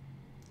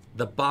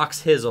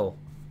Box Hizzle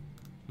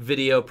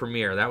video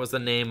premiere. That was the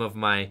name of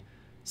my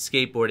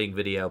skateboarding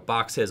video,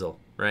 Box Hizzle,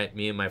 right?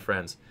 Me and my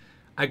friends.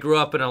 I grew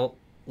up in a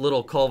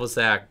little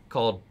cul-de-sac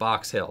called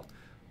Box Hill.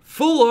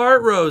 Full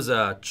art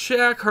Rosa,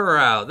 check her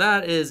out.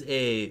 That is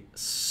a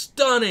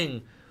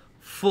stunning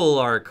full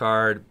art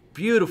card.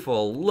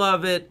 Beautiful,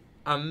 love it.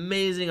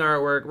 Amazing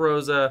artwork,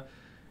 Rosa.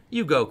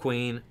 You go,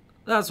 queen.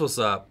 That's what's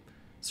up.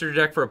 Search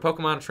your deck for a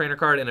Pokemon, a trainer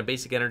card, and a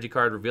basic energy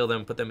card. Reveal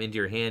them, put them into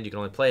your hand. You can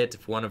only play it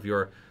if one of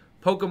your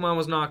Pokemon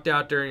was knocked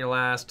out during your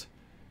last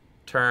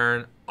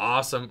turn.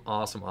 Awesome,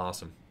 awesome,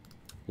 awesome.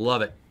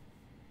 Love it.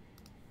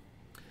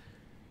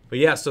 But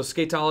yeah, so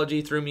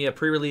Skateology threw me a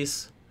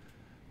pre-release,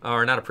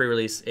 or not a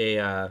pre-release,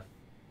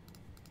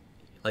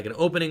 like an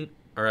opening,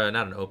 or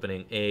not an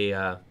opening,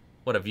 a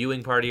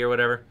viewing party or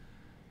whatever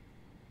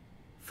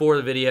for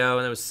the video,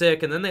 and it was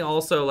sick. And then they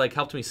also like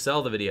helped me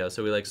sell the video,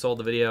 so we like sold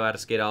the video out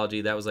of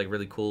Skateology. That was like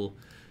really cool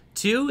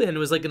too, and it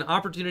was like an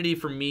opportunity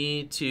for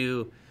me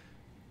to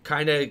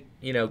kind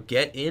of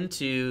get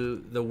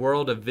into the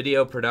world of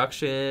video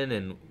production,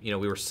 and we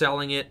were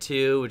selling it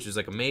too, which was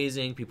like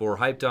amazing. People were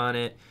hyped on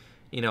it.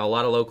 A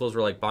lot of locals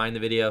were like buying the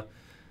video.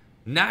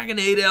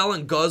 Naganadel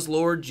and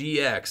Guzzlord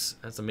GX.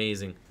 That's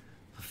amazing.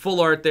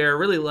 Full art there.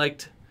 Really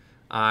liked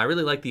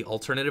the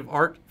alternative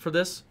art for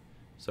this.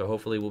 So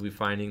hopefully we'll be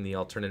finding the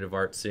alternative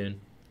art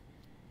soon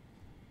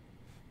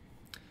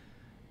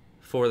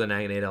for the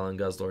Naganadel and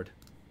Guzzlord.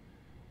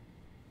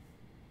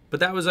 But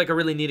that was like a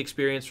really neat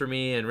experience for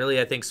me, and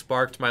really I think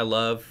sparked my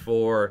love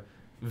for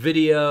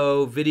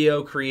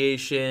video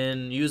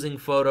creation, using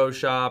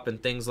Photoshop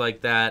and things like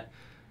that.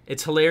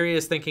 It's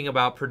hilarious thinking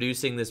about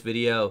producing this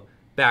video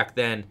back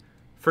then.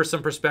 For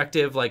some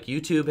perspective, like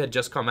YouTube had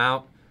just come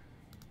out.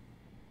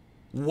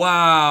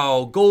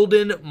 Wow,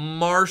 Golden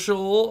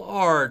Martial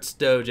Arts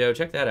Dojo.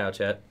 Check that out,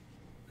 chat.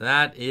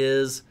 That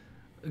is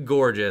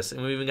gorgeous.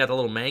 And we even got the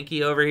little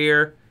Mankey over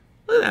here.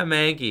 Look at that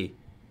Mankey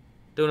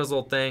doing his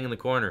little thing in the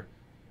corner.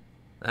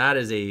 That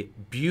is a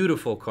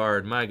beautiful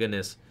card. My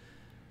goodness.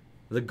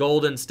 The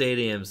Golden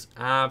Stadiums.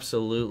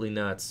 Absolutely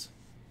nuts.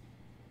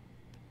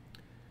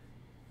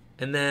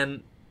 And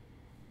then,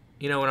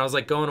 when I was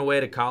like going away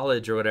to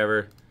college or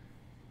whatever,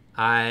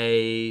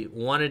 I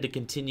wanted to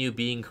continue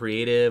being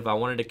creative. I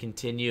wanted to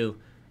continue,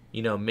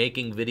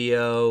 making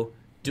video,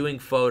 doing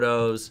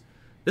photos.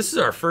 This is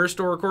our first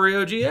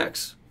Oricorio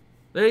GX.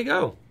 There you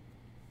go.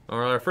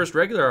 Or our first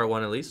regular art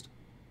one, at least.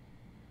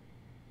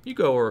 You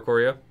go,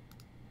 Oricorio.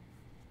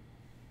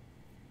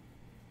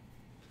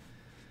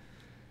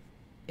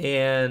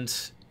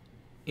 And,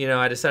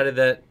 I decided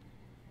that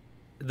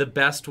the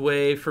best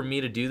way for me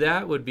to do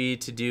that would be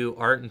to do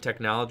art and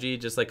technology,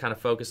 just like kind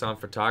of focus on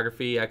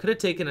photography. I could have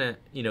taken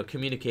a,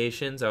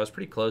 communications. I was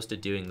pretty close to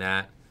doing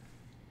that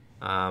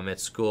at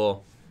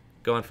school,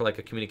 going for like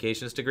a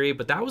communications degree,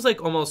 but that was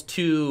like almost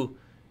too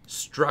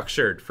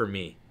structured for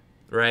me,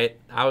 right?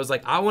 I was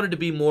like, I wanted to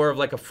be more of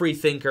like a free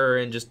thinker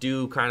and just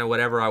do kind of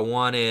whatever I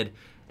wanted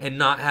and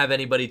not have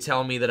anybody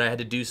tell me that I had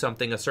to do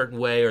something a certain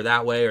way or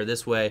that way or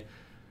this way.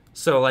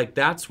 So like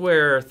that's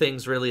where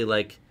things really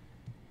like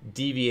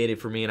deviated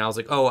for me, and I was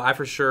like, oh, I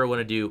for sure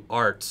want to do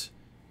art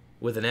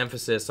with an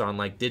emphasis on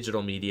like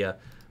digital media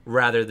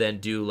rather than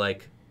do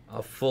like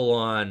a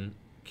full-on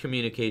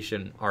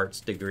communication arts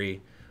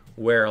degree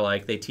where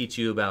like they teach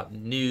you about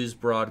news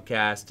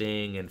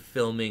broadcasting and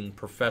filming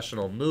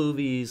professional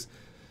movies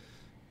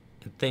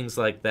and things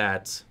like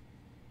that.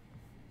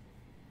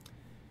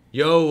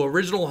 Yo,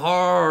 original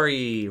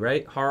Hari,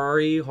 right?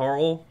 Hari,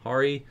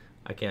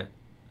 I can't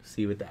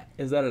see with that.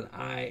 Is that an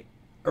I?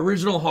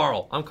 Original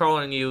Harl. I'm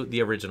calling you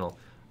the original.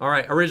 All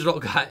right, original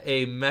got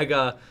a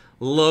mega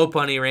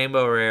Lopunny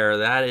rainbow rare.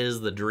 That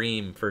is the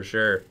dream for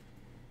sure.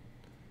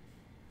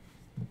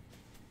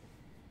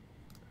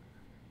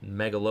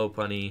 Mega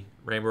Lopunny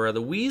rainbow rare.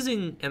 The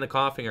wheezing and the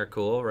coughing are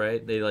cool,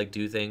 right? They like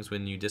do things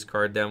when you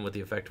discard them with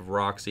the effect of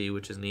Roxy,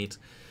 which is neat.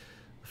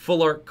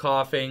 Full art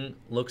coughing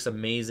looks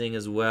amazing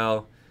as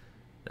well.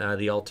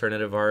 The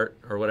alternative art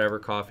or whatever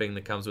coughing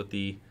that comes with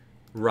the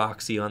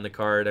Roxy on the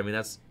card. I mean,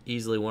 that's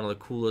easily one of the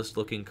coolest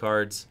looking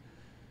cards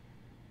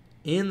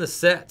in the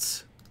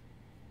sets.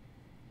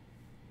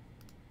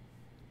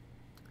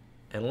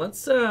 And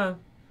let's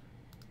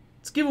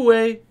give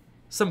away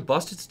some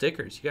busted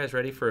stickers. You guys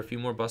ready for a few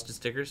more busted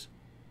stickers?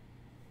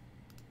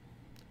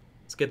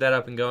 Let's get that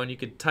up and going. You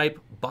could type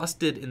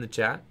busted in the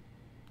chat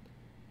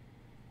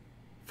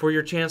for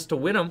your chance to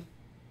win them.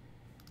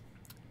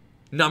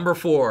 Number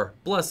 4,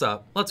 bless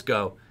up. Let's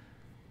go.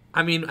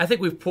 I mean, I think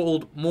we've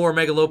pulled more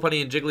Mega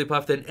Lopunny and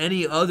Jigglypuff than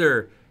any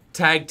other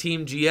Tag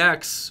Team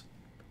GX,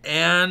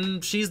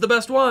 and she's the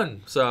best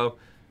one. So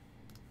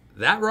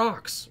that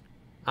rocks.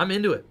 I'm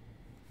into it.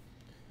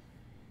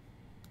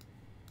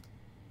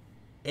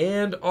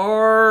 And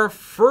our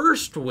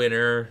first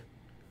winner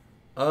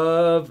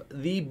of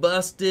the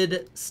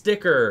busted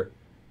sticker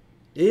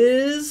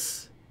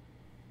is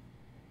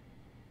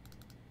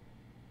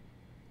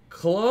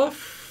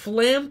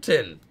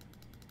Clufflampton.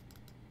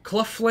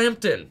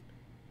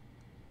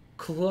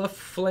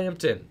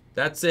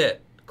 That's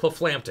it.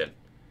 Clufflampton.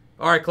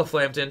 All right,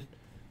 Clufflampton.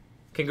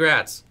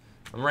 Congrats.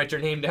 I'm going to write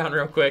your name down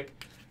real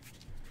quick.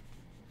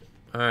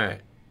 All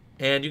right.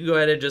 And you can go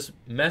ahead and just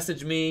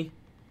message me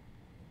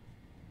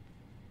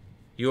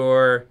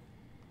your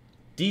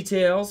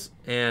details,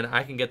 and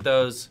I can get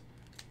those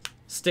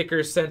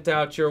stickers sent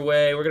out your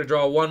way. We're going to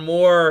draw one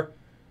more,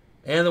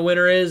 and the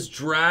winner is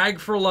Drag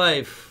for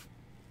Life.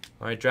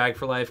 All right, Drag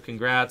for Life,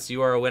 congrats.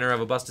 You are a winner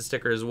of a busted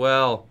sticker as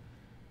well.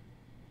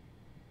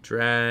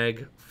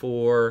 Drag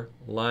for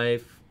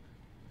Life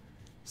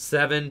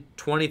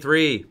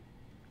 723.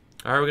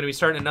 All right, we're going to be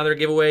starting another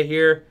giveaway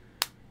here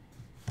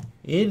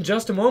in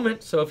just a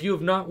moment. So if you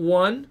have not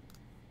won,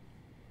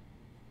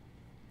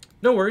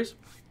 no worries.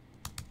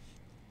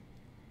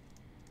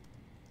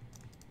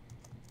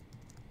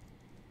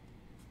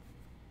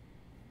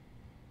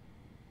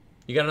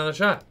 You got another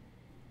shot.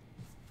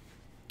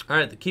 All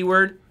right, the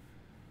keyword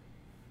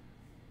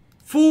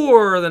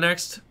for the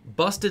next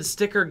busted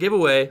sticker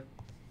giveaway,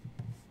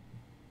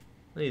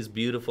 these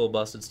beautiful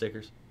busted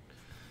stickers,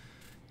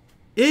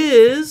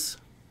 is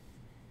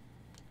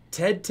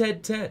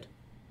Ted.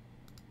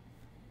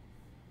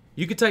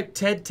 You could type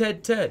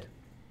Ted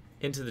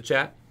into the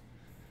chat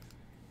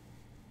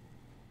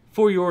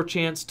for your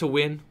chance to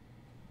win.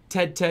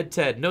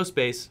 Ted, no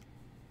space.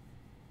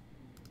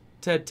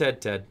 Ted.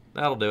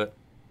 That'll do it.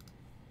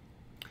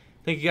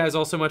 Thank you guys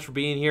all so much for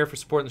being here, for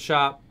supporting the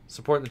shop,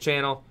 supporting the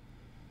channel.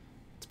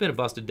 It's been a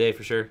busted day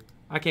for sure.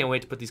 I can't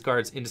wait to put these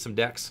cards into some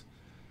decks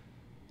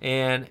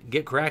and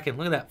get cracking.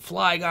 Look at that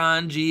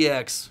Flygon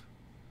GX.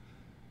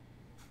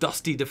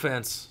 Dusty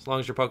defense. As long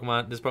as your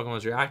Pokemon, this Pokemon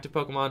is your active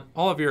Pokemon,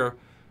 all of your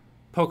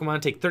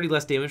Pokemon take 30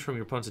 less damage from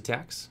your opponent's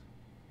attacks.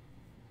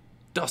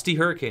 Dusty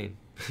Hurricane.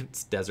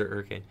 It's Desert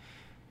Hurricane.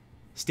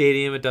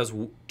 Stadium, it does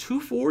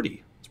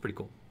 240. It's pretty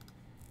cool.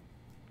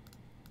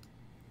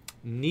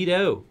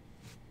 Neato.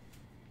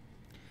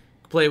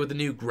 Play with the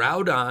new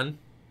Groudon.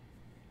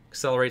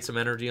 Accelerate some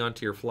energy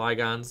onto your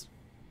Flygons.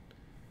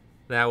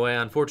 That way,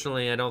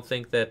 unfortunately, I don't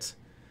think that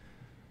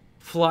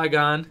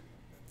Flygon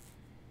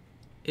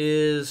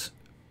is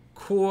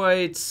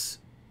quite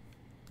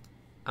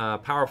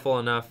powerful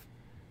enough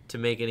to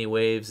make any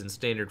waves in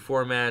standard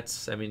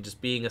formats. I mean,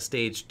 just being a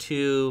stage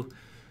 2,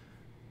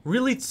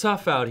 really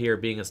tough out here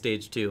being a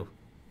stage 2.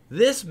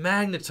 This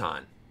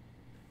Magneton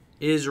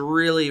is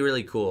really,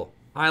 really cool.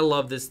 I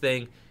love this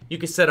thing. You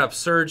can set up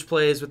surge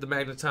plays with the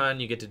Magneton.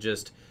 You get to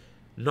just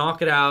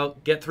knock it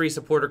out, get 3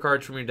 supporter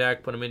cards from your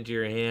deck, put them into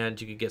your hand.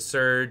 You could get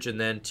surge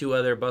and then 2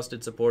 other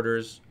busted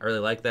supporters. I really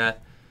like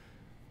that.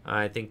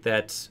 I think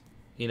that,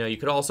 you know, you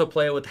could also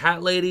play it with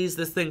Hat Ladies.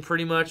 This thing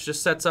pretty much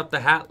just sets up the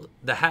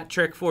hat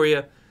trick for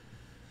you.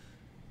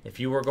 If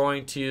you were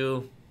going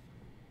to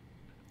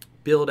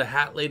build a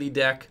Hat Lady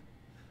deck,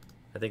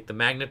 I think the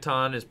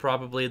Magneton is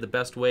probably the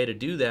best way to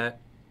do that.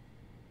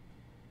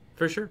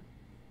 For sure.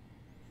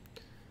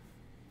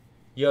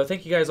 Yo,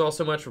 thank you guys all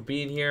so much for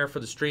being here for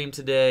the stream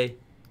today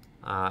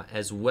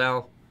as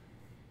well.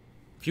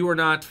 If you are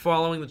not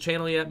following the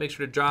channel yet, make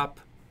sure to drop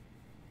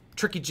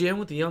Tricky Jim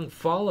with the young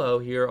follow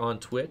here on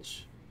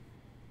Twitch.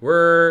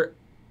 We're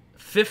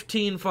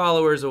 15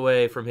 followers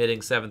away from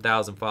hitting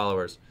 7,000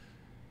 followers.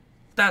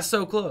 That's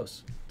so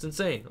close. It's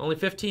insane. Only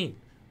 15.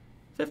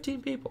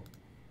 15 people.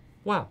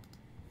 Wow.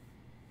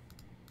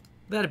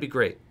 That'd be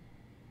great.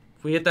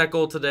 If we hit that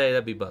goal today,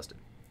 that'd be busted.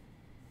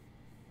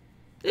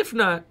 If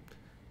not,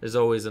 there's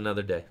always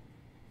another day.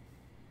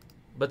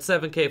 But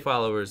 7K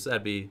followers,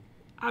 I'd be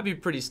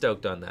pretty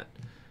stoked on that.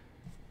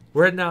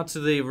 We're heading out to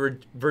the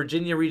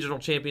Virginia Regional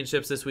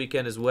Championships this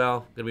weekend as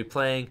well. Going to be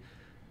playing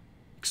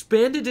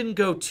Expanded didn't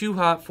go too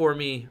hot for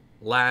me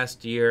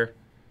last year.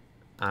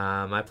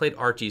 I played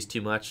Archies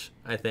too much,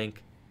 I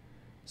think.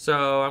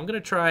 So I'm going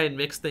to try and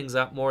mix things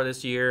up more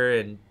this year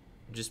and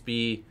just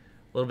be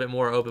a little bit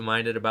more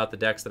open-minded about the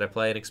decks that I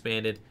play in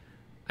Expanded.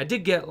 I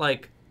did get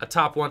like a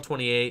top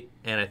 128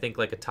 and I think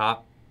like a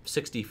top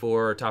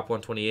 64 or top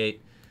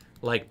 128.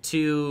 Like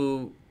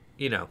 2,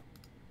 you know,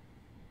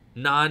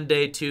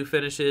 non-day 2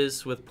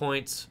 finishes with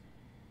points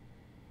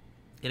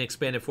in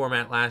Expanded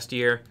format last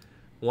year.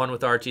 One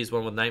with Archies,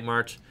 one with Night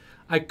March.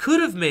 I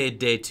could have made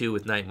day 2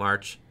 with Night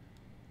March,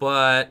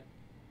 but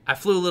I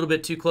flew a little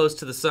bit too close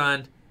to the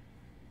sun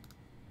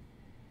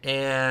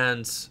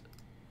and,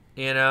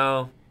 you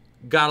know,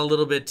 got a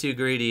little bit too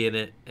greedy in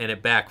it, and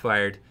it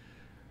backfired.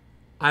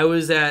 I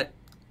was at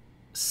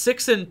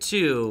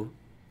 6-2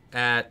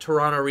 at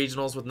Toronto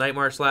Regionals with Night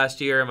March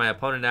last year. My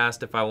opponent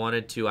asked if I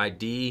wanted to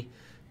ID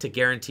to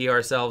guarantee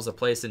ourselves a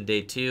place in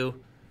day 2.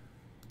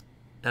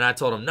 And I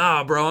told him,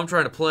 nah, bro, I'm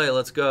trying to play.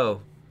 Let's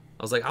go.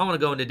 I was like, I want to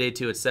go into day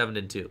 2 at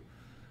 7-2.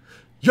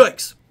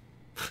 Yikes!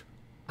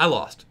 I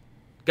lost.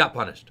 Got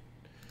punished.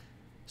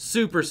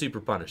 Super,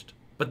 super punished.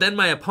 But then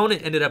my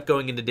opponent ended up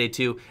going into day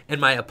 2, and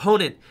my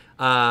opponent,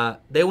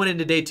 they went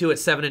into day 2 at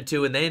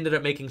 7-2, and they ended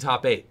up making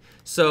top 8.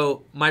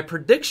 So my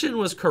prediction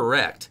was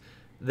correct,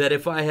 that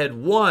if I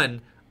had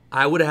won,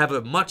 I would have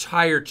a much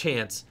higher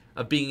chance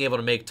of being able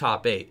to make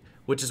top 8,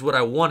 which is what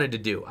I wanted to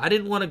do. I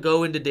didn't want to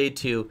go into day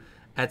 2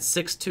 at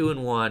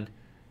 6-2-1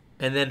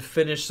 and then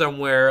finish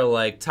somewhere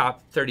like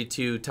top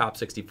 32, top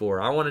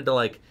 64. I wanted to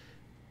like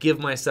give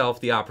myself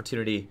the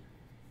opportunity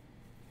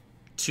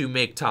to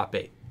make top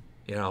 8.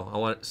 You know, I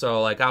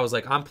was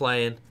like, I'm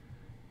playing.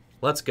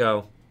 Let's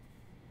go.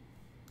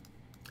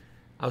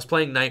 I was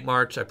playing Night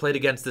March. I played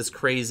against this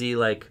crazy,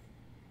 like,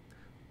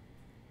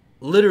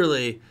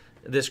 literally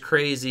this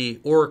crazy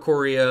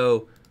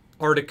Oricorio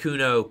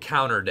Articuno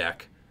counter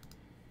deck,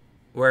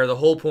 where the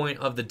whole point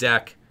of the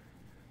deck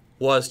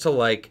was to,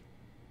 like,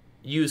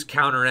 use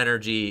counter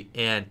energy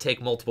and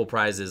take multiple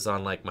prizes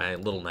on, like, my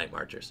little Night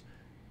Marchers.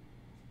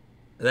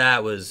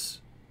 That was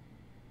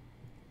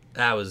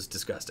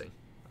disgusting.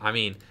 I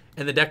mean,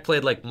 and the deck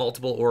played, like,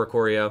 multiple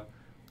Oricorio,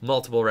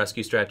 multiple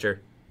Rescue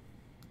Stretcher.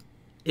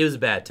 It was a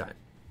bad time.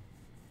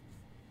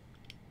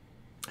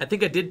 I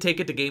think I did take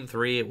it to game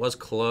 3. It was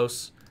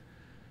close.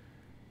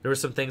 There were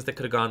some things that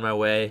could have gone my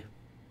way,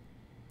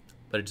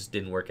 but it just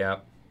didn't work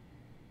out.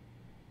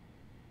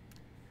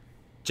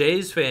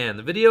 Jay's fan.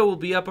 The video will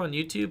be up on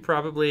YouTube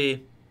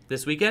probably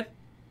this weekend.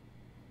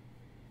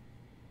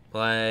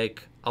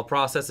 Like, I'll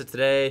process it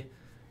today.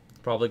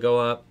 Probably go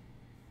up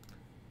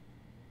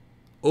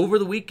over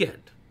the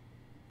weekend.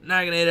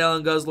 Naginate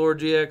Ellen Guzzlord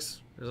GX.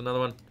 There's another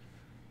one.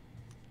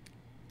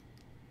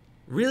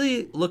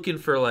 Really looking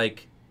for,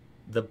 like,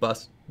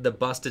 the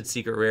busted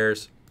secret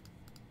rares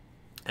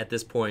at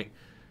this point.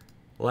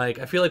 Like,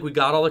 I feel like we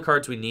got all the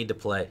cards we need to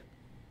play.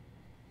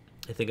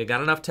 I think I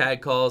got enough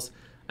tag calls.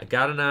 I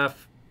got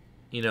enough,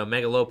 you know,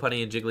 Mega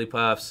Lopunny and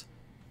Jigglypuffs.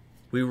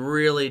 We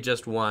really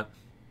just want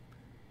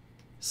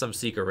some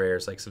secret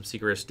rares, like some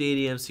secret rare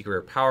stadiums, secret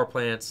rare power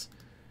plants,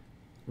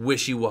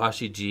 Wishy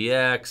Washy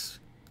GX.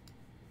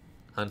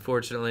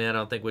 Unfortunately, I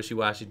don't think Wishy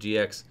Washy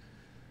GX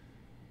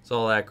is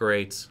all that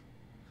great.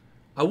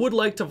 I would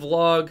like to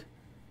vlog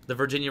the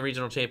Virginia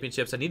Regional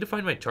Championships. I need to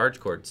find my charge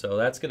cord, so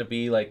that's going to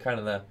be like kind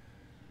of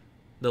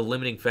the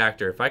limiting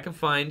factor. If I can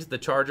find the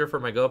charger for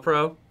my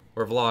GoPro,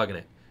 we're vlogging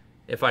it.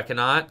 If I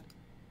cannot,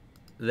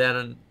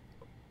 then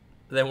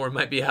we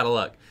might be out of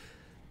luck.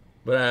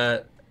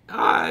 But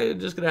I'm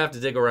just going to have to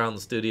dig around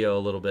the studio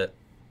a little bit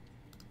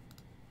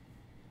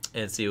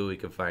and see what we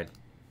can find.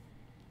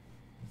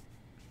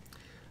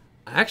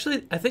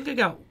 Actually, I think I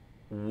got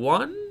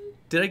one.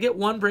 Did I get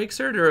one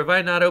Breaksword, or have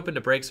I not opened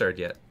a Breaksword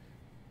yet?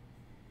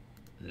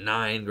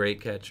 9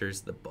 Great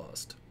Catchers, the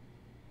bust.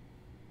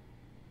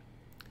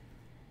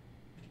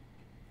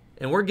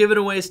 And we're giving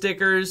away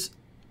stickers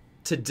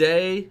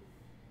today.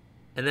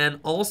 And then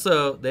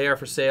also, they are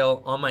for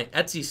sale on my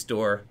Etsy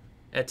store,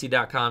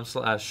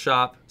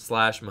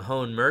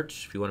 etsy.com/shop/Mahone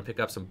merch, if you want to pick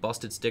up some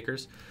busted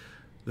stickers.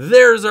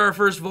 There's our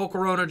first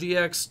Volcarona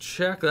GX.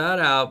 Check that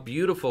out.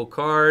 Beautiful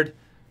card.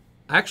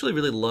 I actually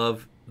really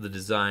love the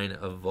design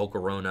of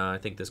Volcarona. I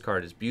think this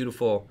card is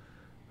beautiful.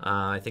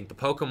 I think the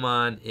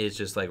Pokemon is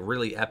just like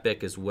really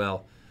epic as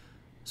well.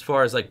 As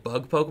far as like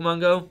bug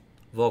Pokemon go,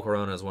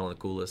 Volcarona is one of the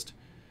coolest.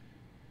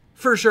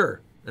 For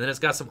sure. And then it's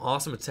got some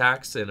awesome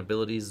attacks and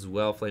abilities as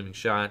well. Flaming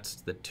Shots,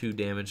 the 2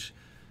 damage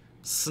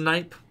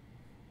snipe.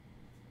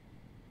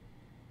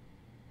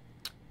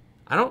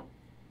 I don't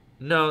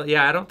know.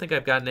 Yeah, I don't think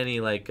I've gotten any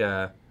like,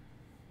 or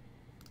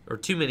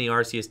too many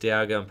Arceus,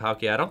 Dialga, and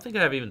Palkia. I don't think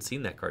I've even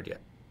seen that card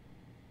yet.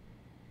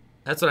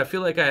 That's what I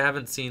feel like. I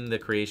haven't seen the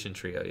Creation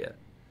Trio yet.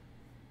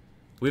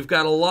 We've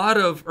got a lot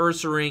of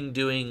Ursaring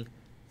doing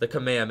the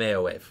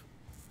Kamehameha wave.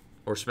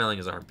 Or smelling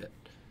his armpit.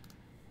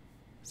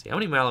 Let's see, how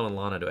many Mallow and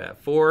Lana do I have?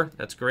 4.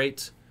 That's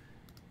great.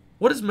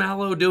 What is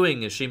Mallow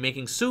doing? Is she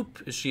making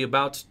soup? Is she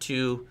about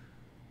to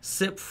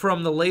sip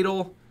from the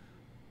ladle?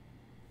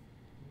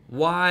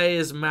 Why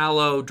is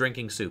Mallow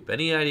drinking soup?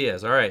 Any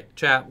ideas? All right,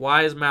 chat.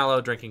 Why is Mallow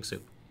drinking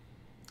soup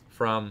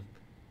from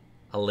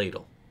a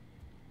ladle?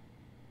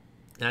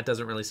 That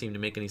doesn't really seem to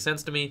make any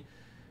sense to me.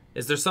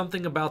 Is there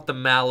something about the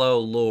Mallow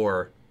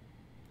lore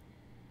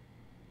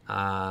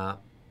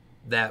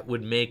that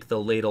would make the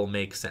ladle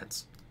make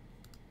sense?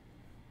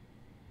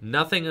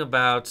 Nothing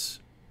about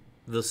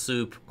the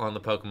soup on the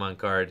Pokemon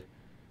card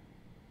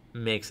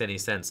makes any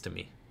sense to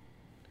me.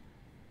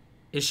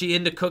 Is she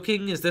into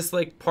cooking? Is this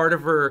like part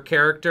of her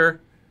character?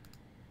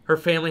 Her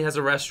family has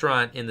a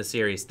restaurant in the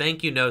series.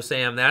 Thank you, No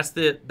Sam. That's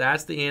the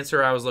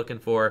answer I was looking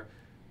for.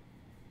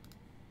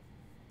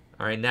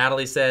 All right,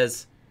 Natalie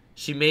says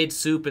she made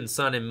soup in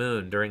Sun and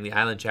Moon during the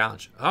Island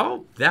Challenge.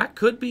 Oh, that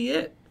could be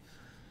it.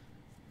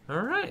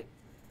 All right.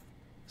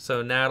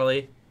 So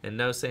Natalie and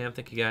No Sam,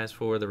 thank you guys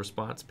for the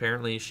response.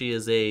 Apparently she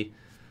is a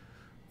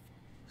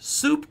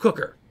soup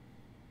cooker.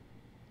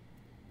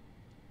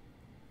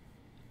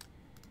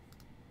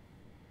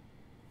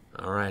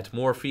 All right,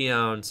 more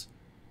Fiones.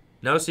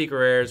 No secret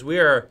rares. We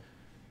are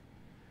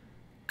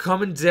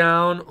coming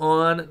down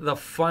on the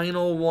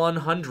final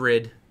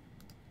 100.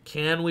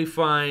 Can we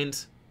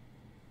find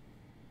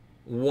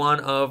one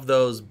of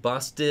those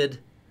busted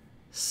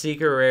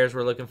secret rares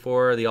we're looking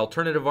for? The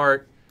alternative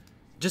art.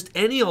 Just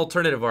any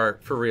alternative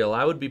art, for real.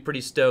 I would be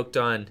pretty stoked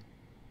on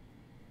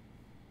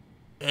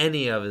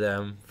any of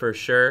them, for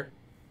sure.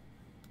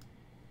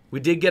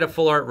 We did get a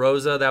full art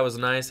Rosa. That was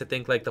nice. I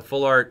think like the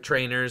full art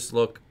trainers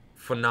look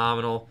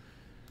phenomenal.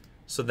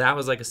 So that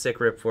was like a sick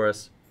rip for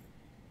us.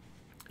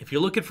 If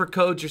you're looking for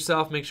codes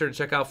yourself, make sure to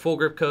check out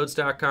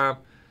fullgripcodes.com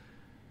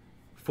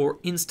for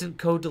instant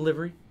code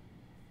delivery.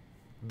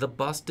 The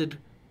busted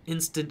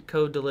instant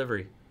code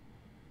delivery.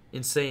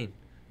 Insane.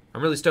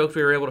 I'm really stoked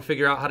we were able to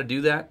figure out how to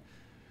do that.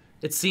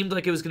 It seemed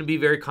like it was going to be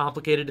very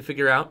complicated to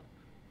figure out.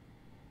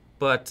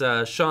 But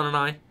Sean and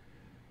I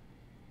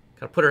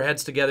got to put our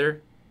heads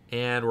together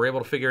and we're able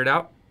to figure it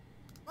out.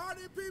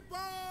 Party people!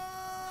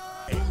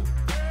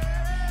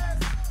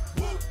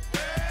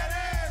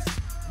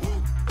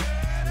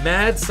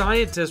 Mad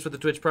Scientist with the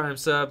Twitch Prime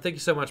sub. Thank you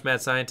so much,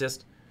 Mad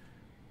Scientist,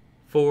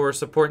 for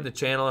supporting the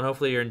channel, and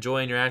hopefully you're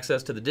enjoying your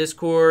access to the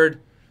Discord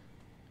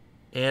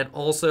and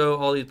also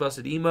all these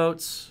busted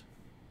emotes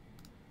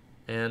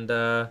and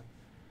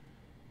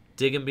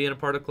digging being a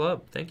part of the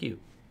club. Thank you.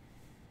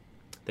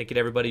 Thank you to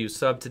everybody who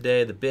subbed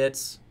today, the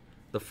bits,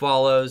 the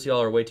follows.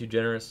 Y'all are way too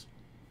generous.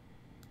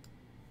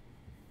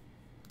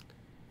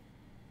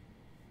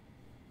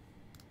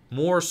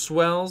 More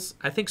swells.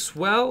 I think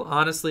Swell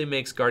honestly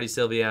makes Guardy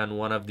Sylveon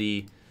one of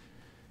the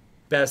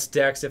best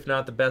decks, if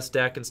not the best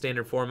deck in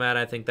standard format.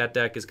 I think that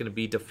deck is going to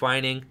be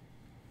defining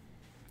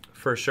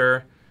for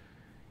sure.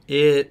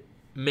 It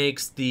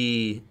makes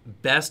the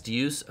best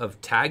use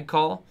of Tag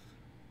Call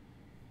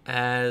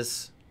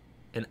as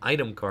an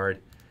item card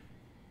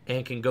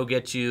and can go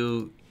get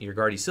you your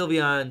Guardy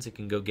Sylveons. It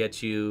can go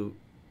get you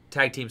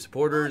tag team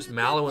supporters,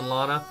 Mallow and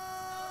Lana.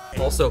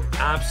 Also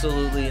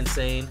absolutely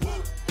insane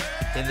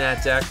in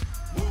that deck.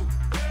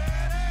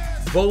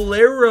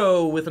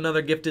 Bolero with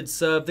another gifted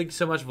sub. Thank you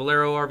so much,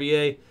 Bolero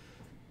RVA.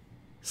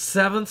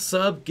 7th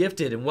sub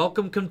gifted. And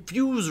welcome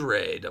Confuse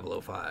Ray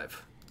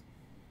 005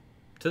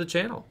 to the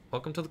channel.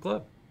 Welcome to the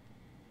club.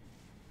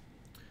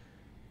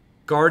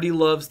 Guardy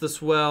loves the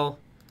swell.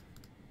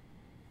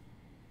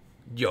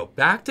 Yo,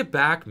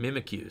 back-to-back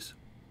Mimikyus.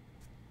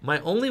 My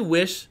only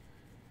wish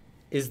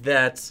is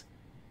that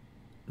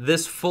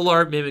this full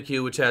art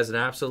Mimikyu, which has an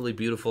absolutely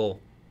beautiful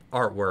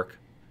artwork,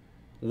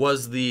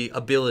 was the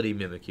ability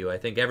Mimikyu. I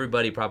think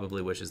everybody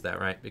probably wishes that,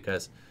 right?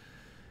 Because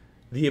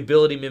the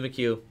ability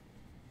Mimikyu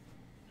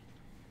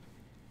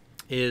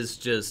is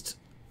just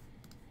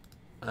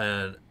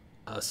an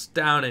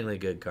astoundingly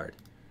good card.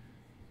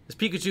 This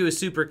Pikachu is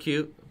super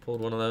cute. I pulled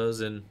one of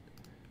those in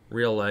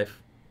real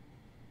life.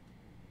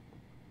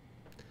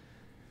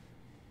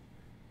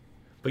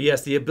 But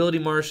yes, the ability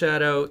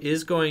Marshadow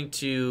is going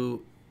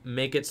to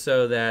make it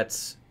so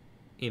that,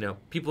 you know,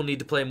 people need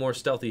to play more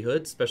Stealthy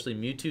Hood, especially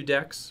Mewtwo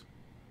decks,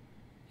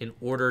 in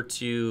order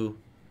to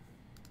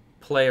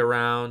play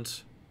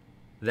around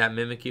that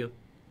Mimikyu.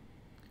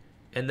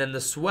 And then the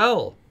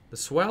Swell. The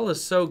Swell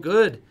is so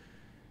good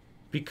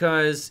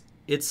because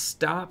it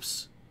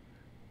stops,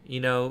 you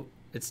know,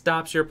 it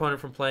stops your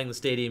opponent from playing the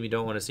stadium you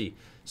don't want to see.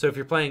 So if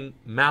you're playing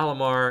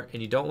Malamar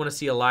and you don't want to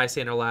see a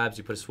Lysander Labs,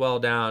 you put a Swell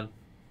down.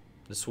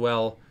 The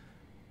Swell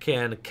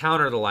can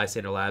counter the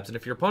Lysander Labs. And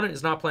if your opponent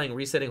is not playing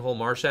Resetting Hole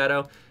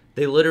Marshadow,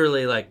 they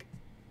literally, like,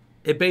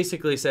 it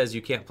basically says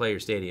you can't play your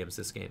stadiums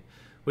this game,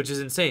 which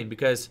is insane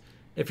because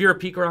if you're a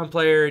Pikarom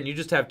player and you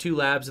just have 2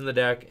 labs in the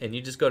deck and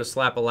you just go to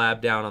slap a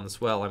lab down on the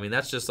Swell, I mean,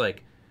 that's just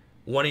like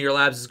one of your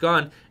labs is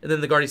gone, and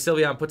then the Guardy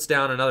Sylveon puts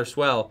down another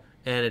Swell,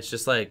 and it's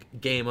just like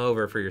game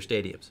over for your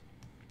stadiums.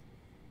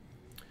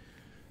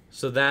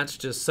 So that's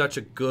just such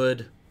a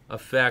good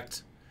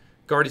effect.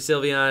 Guardy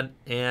Sylveon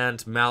and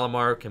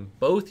Malamar can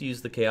both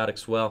use the Chaotic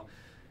Swell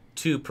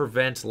to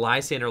prevent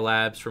Lysander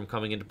Labs from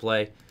coming into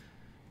play.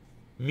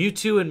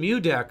 Mewtwo and Mew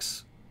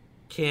decks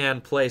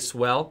can play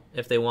Swell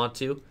if they want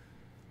to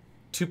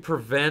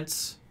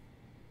prevent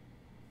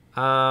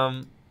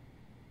power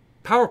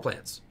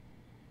plants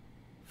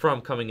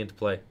from coming into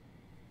play.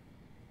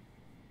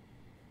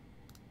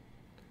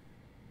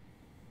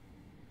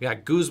 We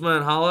got Guzma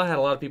and Hala. Had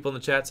a lot of people in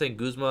the chat saying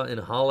Guzma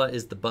and Hala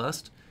is the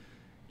bust.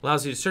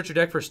 Allows you to search your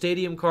deck for a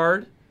stadium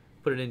card,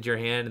 put it into your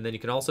hand, and then you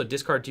can also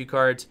discard 2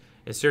 cards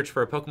and search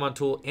for a Pokemon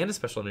tool and a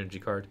special energy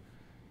card.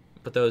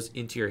 Put those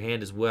into your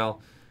hand as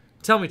well.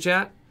 Tell me,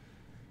 chat,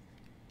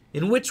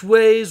 in which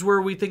ways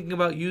were we thinking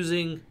about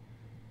using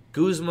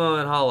Guzma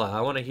and Hala?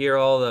 I want to hear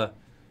all the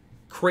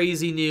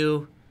crazy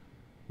new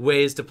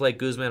ways to play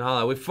Guzma and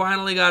Hala. We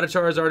finally got a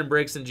Charizard and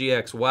Braixen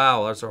GX.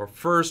 Wow, that's our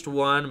first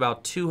one,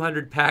 about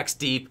 200 packs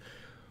deep.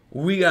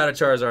 We got a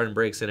Charizard and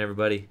Braixen,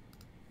 everybody.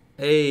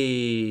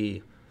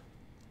 Hey,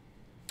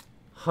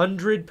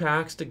 100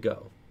 packs to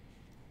go.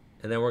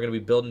 And then we're going to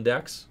be building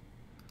decks.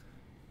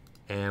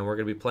 And we're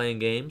going to be playing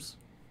games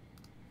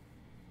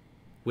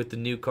with the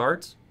new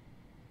cards.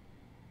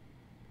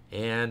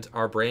 And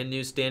our brand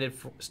new standard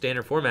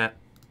format.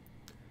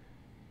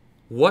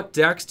 What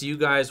decks do you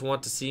guys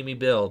want to see me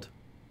build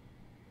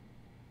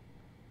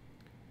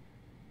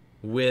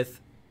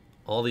with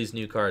all these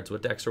new cards?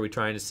 What decks are we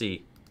trying to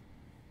see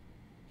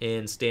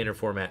in standard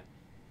format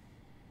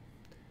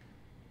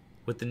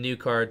with the new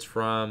cards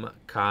from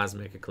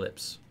Cosmic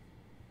Eclipse?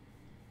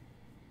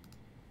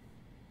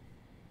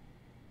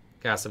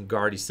 Got some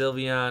Guardy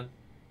Sylveon.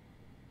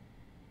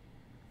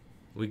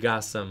 We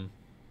got some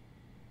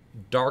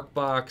Dark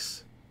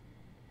Box.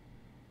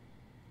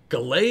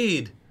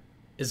 Gallade.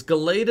 Is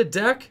Gallade a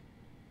deck?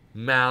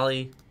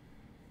 Mally.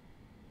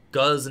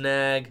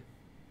 Guznag.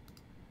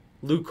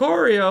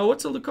 Lucario.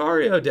 What's a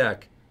Lucario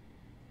deck?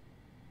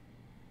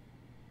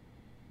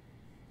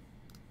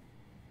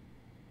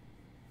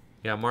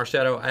 Yeah,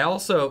 Marshadow. I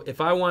also, if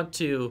I want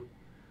to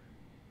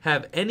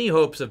have any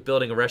hopes of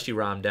building a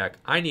Reshiram deck,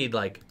 I need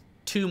like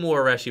 2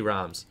 more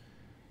Reshirams.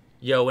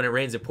 Yo, when it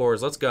rains, it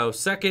pours. Let's go.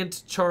 Second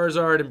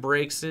Charizard and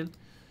Braixen.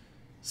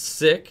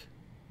 Sick.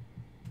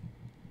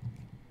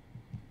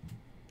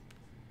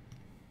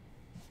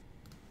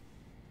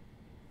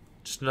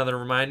 Just another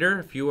reminder,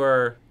 if you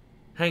are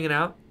hanging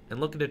out and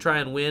looking to try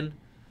and win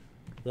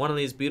one of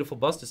these beautiful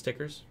busted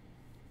stickers,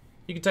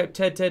 you can type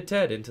Ted, Ted,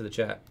 Ted into the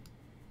chat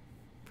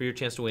for your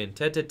chance to win.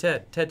 Ted, Ted,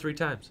 Ted. Ted 3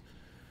 times.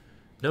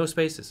 No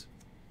spaces.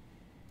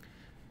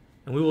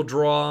 And we will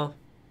draw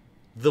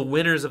the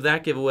winners of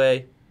that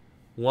giveaway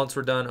once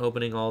we're done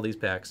opening all these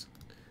packs.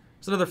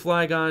 There's another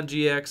Flygon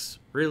GX.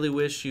 Really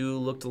wish you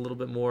looked a little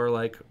bit more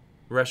like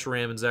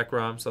Reshiram and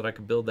Zekrom so that I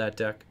could build that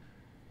deck.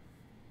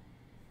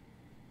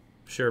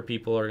 I'm sure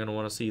people are going to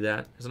want to see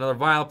that. There's another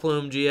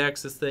Vileplume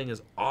GX. This thing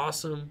is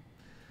awesome.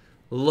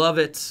 Love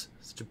it.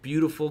 Such a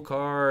beautiful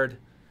card.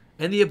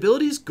 And the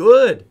ability's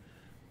good.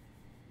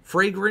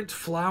 Fragrant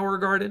Flower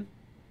Garden.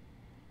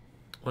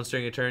 Once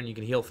during your turn, you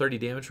can heal 30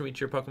 damage from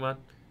each of your Pokemon.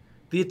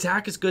 The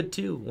attack is good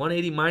too.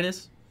 180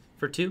 minus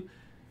for 2.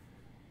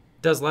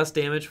 Does less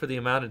damage for the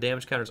amount of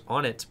damage counters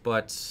on it,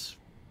 but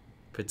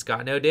if it's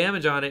got no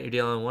damage on it, you're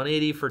dealing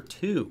 180 for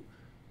 2.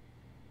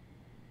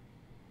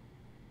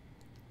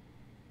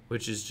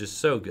 Which is just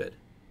so good.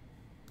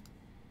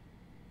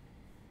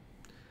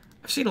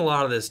 I've seen a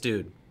lot of this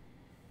dude.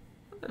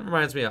 That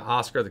reminds me of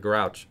Oscar the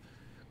Grouch.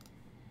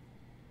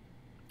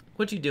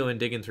 What you doing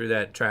digging through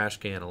that trash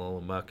can, a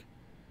little muck?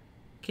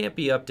 Can't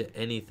be up to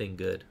anything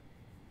good.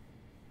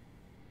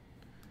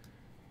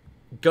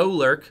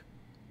 Golurk.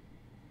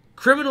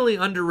 Criminally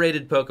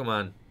underrated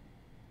Pokemon.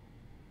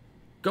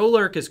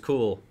 Golurk is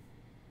cool.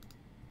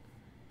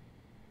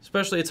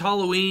 Especially, it's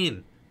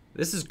Halloween.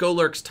 This is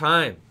Golurk's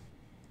time.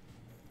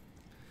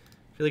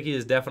 I feel like he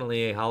is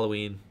definitely a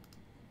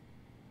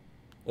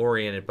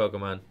Halloween-oriented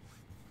Pokemon.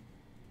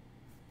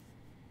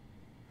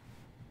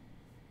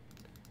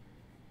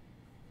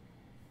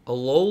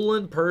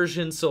 Alolan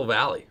Persian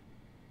Silvally.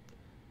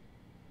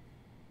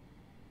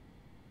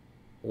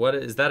 What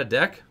is that, a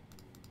deck?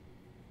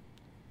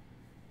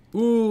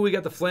 Ooh, we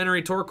got the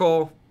Flannery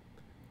Torkoal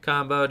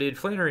combo, dude.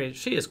 Flannery,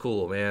 she is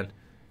cool, man.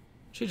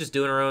 She's just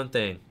doing her own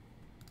thing.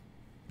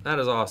 That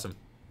is awesome.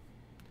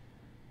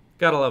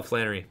 Gotta love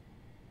Flannery.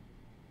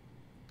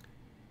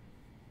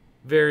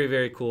 Very,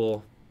 very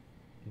cool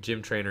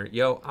gym trainer.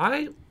 Yo,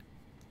 I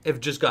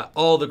have just got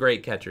all the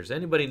great catchers.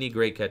 Anybody need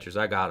great catchers?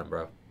 I got them,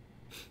 bro.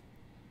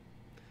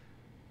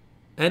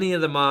 Any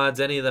of the mods,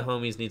 any of the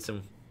homies need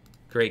some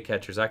great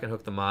catchers. I can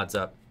hook the mods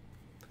up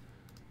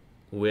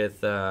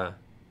with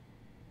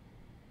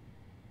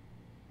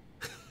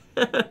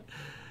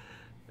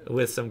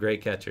with some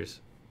great catchers.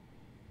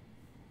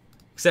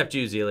 Except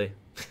you, Zealy.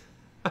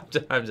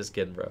 I'm just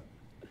kidding, bro.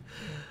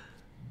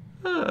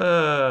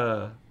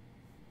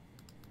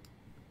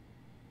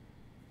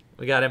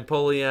 We got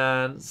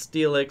Empoleon,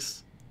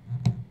 Steelix,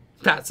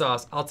 Pat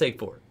Sauce. I'll take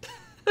 4.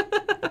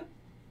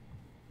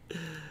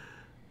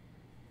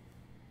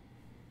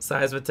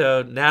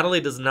 Seismitoad.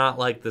 Natalie does not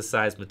like this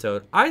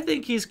Seismitoad. I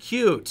think he's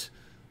cute.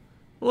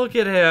 Look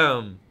at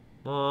him.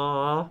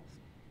 Aww.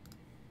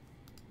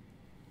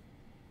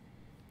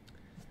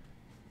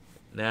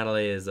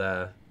 Natalie is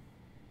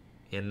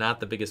not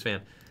the biggest fan.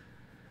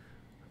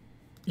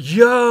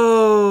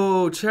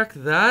 Yo, check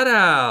that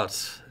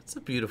out. It's a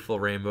beautiful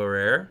rainbow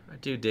rare. I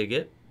do dig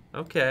it.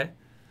 Okay.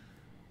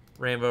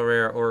 Rainbow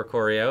rare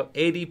Oricorio.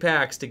 80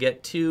 packs to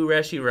get 2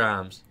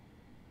 Reshiroms.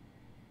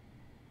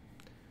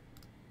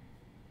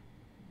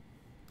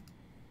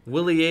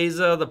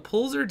 Willieza, the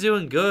pulls are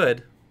doing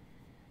good.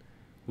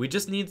 We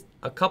just need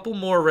a couple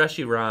more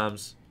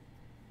Reshiroms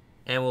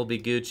and we'll be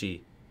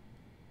Gucci.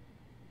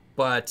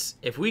 But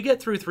if we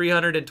get through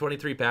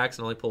 323 packs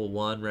and only pull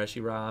 1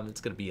 Reshiram,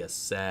 it's going to be a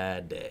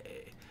sad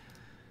day.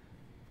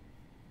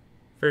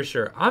 For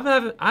sure.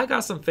 I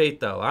got some faith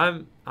though.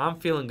 I'm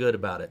feeling good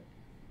about it.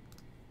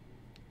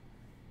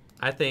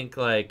 I think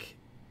like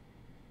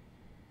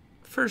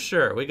for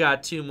sure we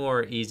got 2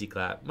 more easy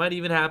clap. Might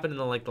even happen in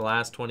like the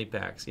last 20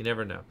 packs. You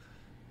never know.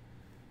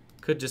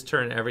 Could just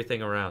turn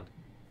everything around.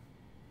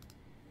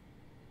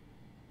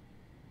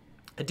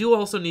 I do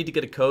also need to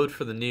get a code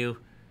for the new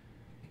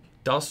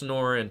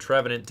Dulcinor and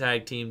Trevenant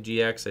Tag Team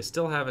GX. I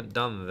still haven't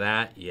done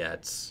that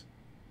yet.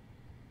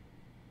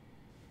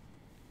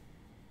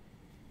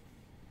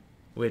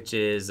 Which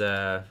is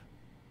on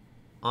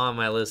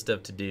my list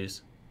of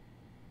to-dos.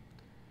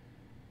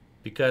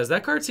 Because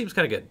that card seems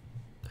kind of good.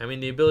 I mean,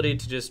 the ability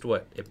to just,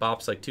 what? It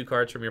bops like 2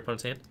 cards from your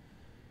opponent's hand.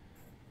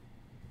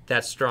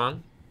 That's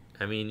strong.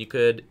 I mean, you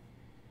could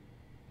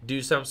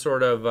do some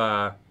sort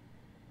of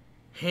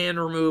hand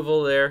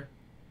removal there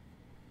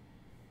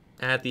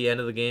at the end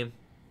of the game,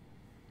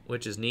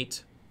 which is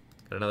neat.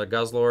 Got another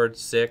Guzzlord,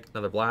 sick.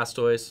 Another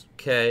Blastoise,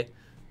 okay.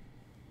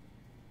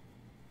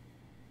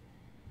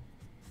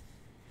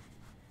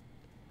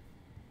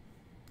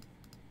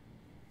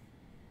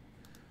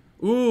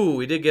 Ooh,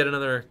 we did get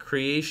another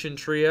Creation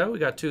Trio. We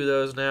got 2 of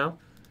those now.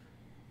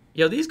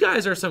 Yo, these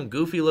guys are some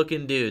goofy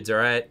looking dudes,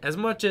 alright? As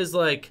much as,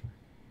 like,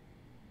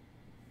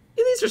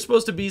 these are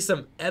supposed to be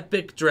some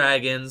epic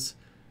dragons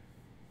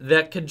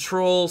that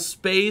control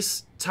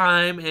space,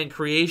 time, and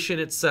creation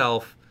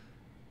itself.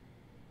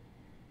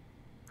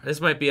 This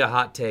might be a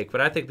hot take,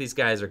 but I think these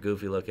guys are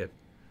goofy looking.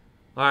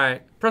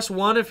 Alright, press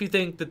 1 if you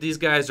think that these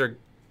guys are,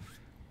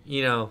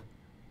 you know,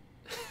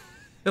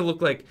 it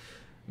look like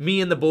me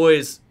and the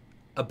boys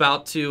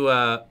about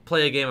to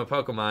play a game of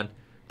Pokemon.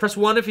 Press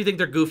 1 if you think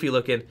they're goofy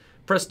looking.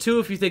 Press 2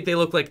 if you think they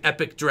look like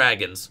epic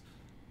dragons.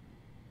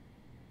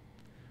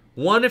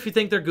 1 if you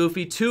think they're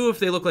goofy. 2 if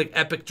they look like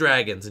epic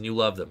dragons and you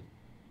love them.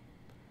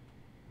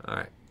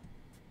 Alright.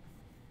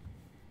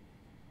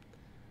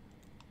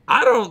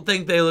 I don't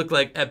think they look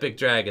like epic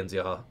dragons,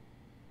 y'all.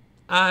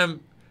 I'm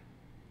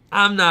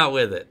not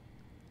with it.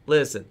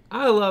 Listen,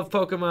 I love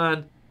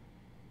Pokemon.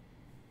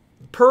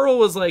 Pearl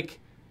was like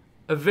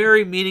a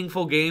very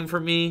meaningful game for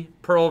me,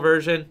 Pearl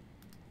version,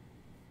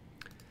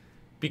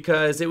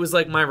 because it was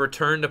like my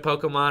return to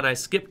Pokemon. I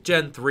skipped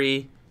Gen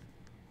 3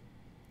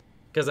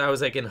 because I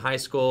was like in high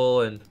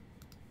school and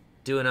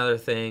doing other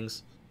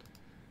things.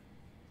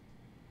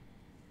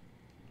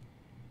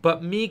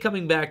 But me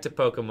coming back to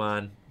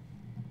Pokemon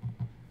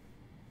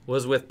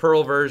was with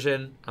Pearl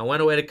version. I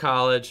went away to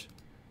college.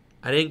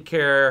 I didn't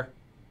care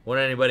what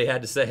anybody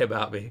had to say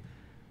about me.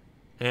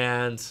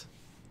 And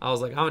I was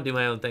like, I want to do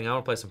my own thing. I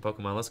want to play some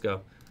Pokemon. Let's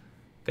go.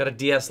 Got a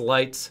DS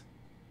Lite.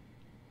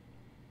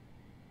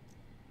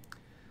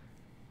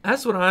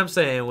 That's what I'm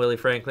saying, Willie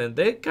Franklin.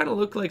 They kind of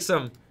look like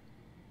some...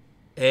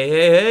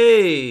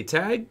 Hey,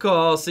 tag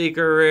call,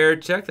 Seeker Rare.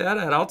 Check that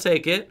out. I'll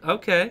take it.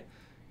 Okay.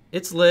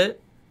 It's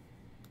lit.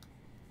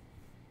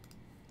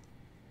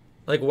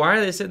 Like, why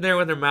are they sitting there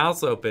with their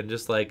mouths open?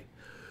 Just like...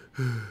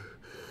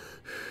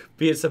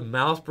 being some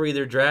mouth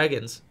breather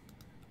dragons.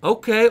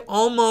 Okay,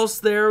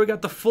 almost there. We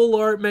got the full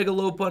art Mega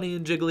Lopunny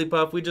and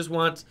Jigglypuff. We just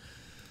want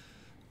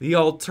the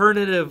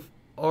alternative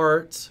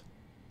art.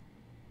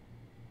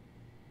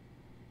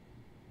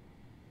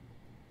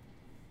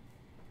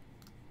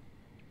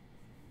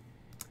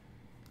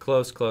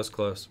 Close, close,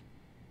 close.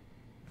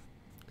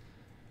 I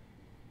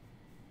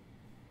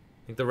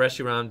think the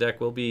Reshiram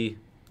deck will be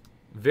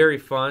very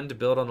fun to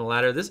build on the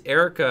ladder. This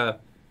Erica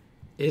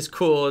is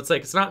cool. It's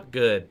like, it's not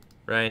good,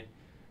 right?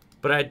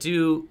 But I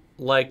do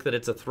like that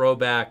it's a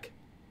throwback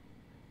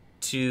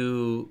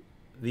to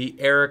the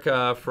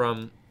Erica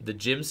from the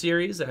Gym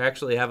series. I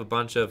actually have a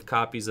bunch of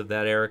copies of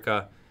that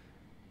Erica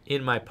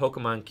in my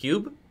Pokemon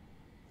Cube,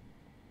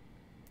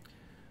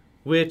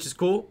 which is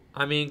cool.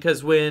 I mean,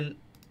 because when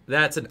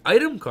that's an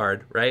item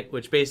card, right,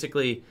 which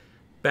basically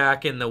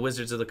back in the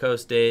Wizards of the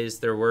Coast days,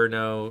 there were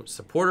no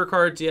supporter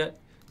cards yet.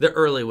 The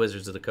early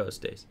Wizards of the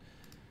Coast days.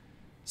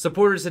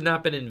 Supporters had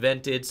not been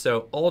invented,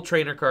 so all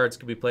trainer cards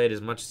could be played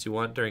as much as you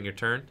want during your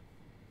turn,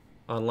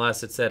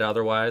 unless it said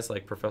otherwise,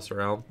 like Professor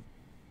Elm.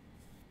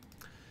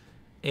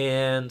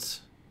 And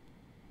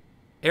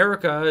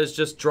Erica is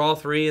just draw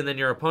 3, and then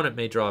your opponent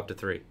may draw up to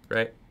 3,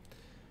 right?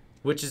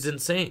 Which is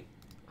insane.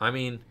 I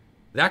mean,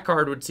 that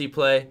card would see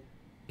play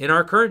in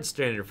our current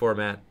standard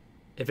format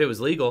if it was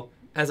legal.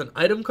 As an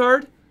item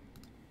card,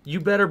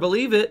 you better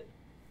believe it.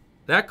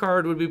 That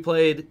card would be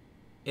played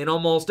in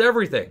almost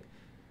everything.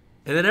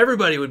 And then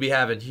everybody would be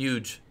having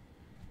huge,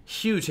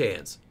 huge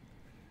hands.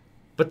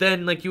 But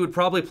then, like, you would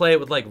probably play it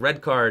with, like,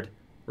 red card,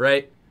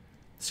 right?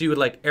 So you would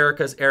like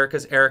Erica's,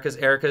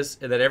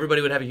 and then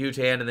everybody would have a huge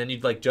hand, and then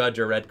you'd like judge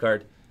a red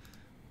card.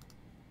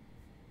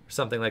 Or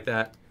something like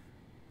that.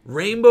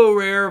 Rainbow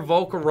Rare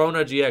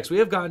Volcarona GX. We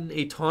have gotten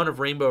a ton of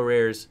Rainbow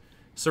Rares.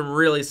 Some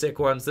really sick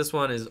ones. This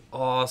one is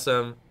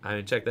awesome. I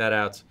mean, check that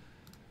out.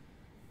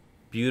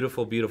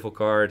 Beautiful, beautiful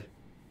card.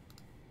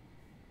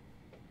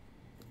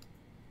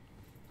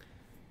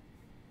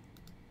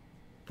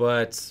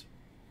 But,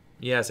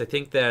 yes, I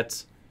think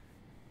that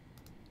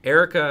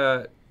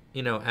Erica,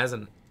 you know,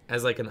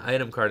 as like an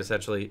item card,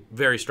 essentially,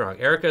 very strong.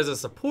 Erica as a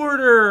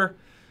supporter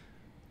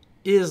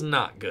is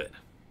not good,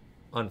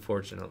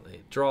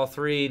 unfortunately. Draw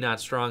 3, not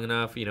strong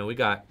enough. You know, we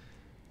got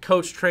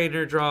Coach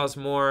Trainer draws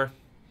more.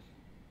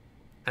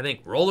 I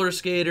think Roller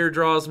Skater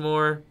draws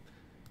more.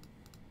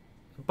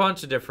 A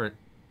bunch of different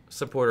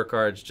supporter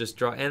cards just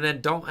draw. And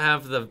then don't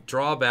have the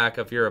drawback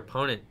of your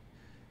opponent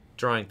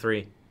drawing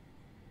 3.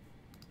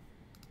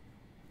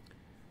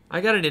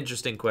 I got an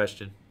interesting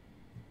question.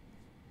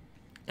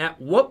 At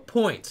what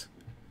point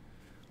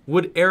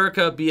would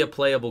Erica be a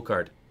playable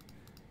card?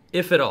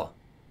 If at all.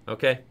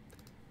 Okay?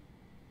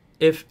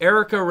 If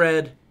Erica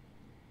read,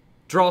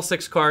 draw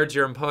 6 cards,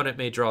 your opponent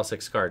may draw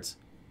 6 cards.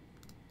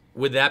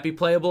 Would that be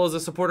playable as a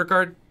supporter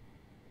card?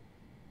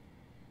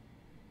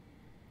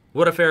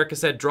 What if Erica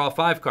said, draw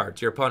 5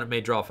 cards, your opponent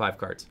may draw 5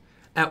 cards?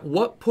 At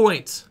what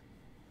point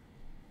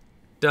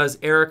does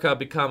Erica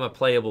become a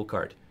playable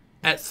card?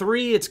 At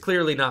 3, it's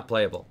clearly not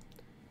playable.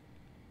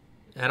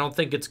 I don't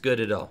think it's good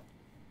at all.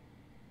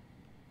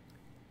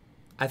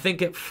 I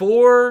think at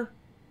 4,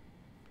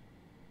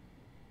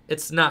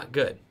 it's not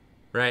good,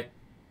 right?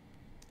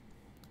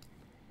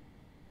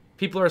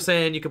 People are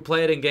saying you can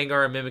play it in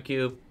Gengar and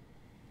Mimikyu.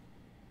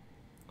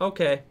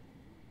 Okay.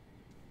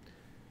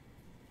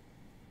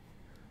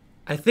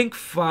 I think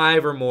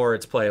 5 or more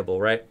it's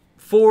playable, right?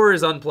 4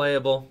 is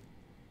unplayable.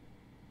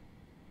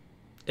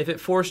 If it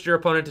forced your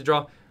opponent to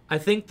draw, I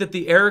think that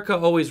the Erica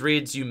always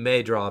reads you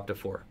may draw up to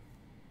 4.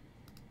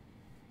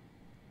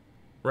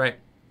 Right?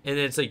 And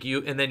it's like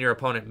you, and then your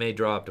opponent may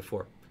draw up to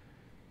 4.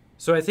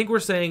 So I think we're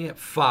saying at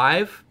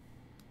 5,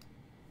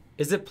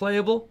 is it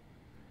playable?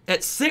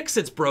 At 6,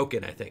 it's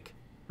broken, I think.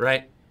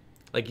 Right?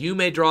 Like you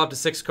may draw up to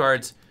 6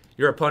 cards,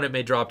 your opponent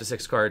may draw up to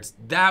 6 cards.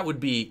 That would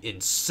be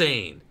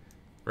insane.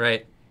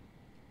 Right?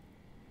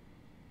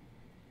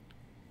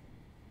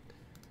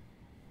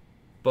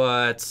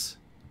 But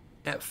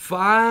at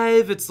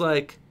 5, it's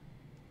like,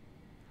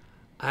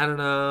 I don't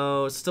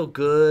know, it's still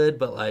good,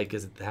 but like,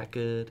 is it that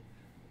good?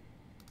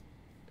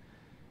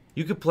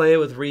 You could play it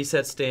with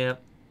Reset Stamp.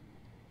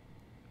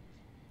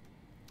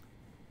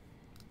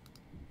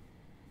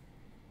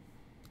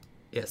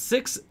 Yeah,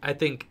 6, I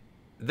think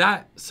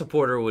that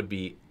supporter would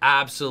be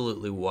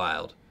absolutely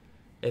wild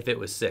if it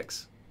was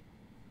 6.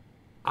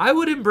 I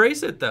would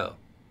embrace it, though.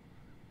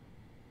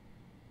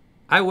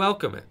 I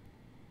welcome it.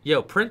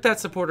 Yo, print that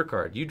supporter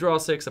card. You draw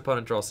 6,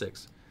 opponent draw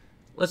 6.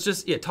 Let's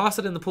just, yeah, toss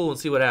it in the pool and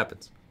see what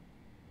happens.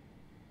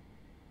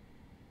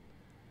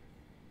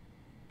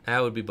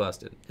 That would be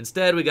busted.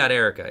 Instead, we got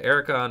Erica.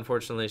 Erica,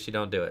 unfortunately, she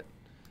don't do it.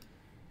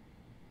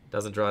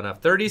 Doesn't draw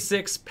enough.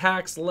 36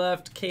 packs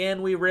left.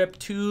 Can we rip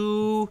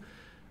 2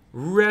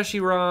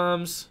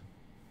 Reshirams?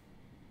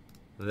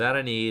 That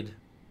I need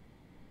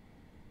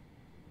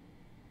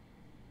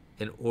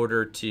in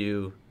order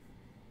to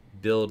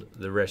build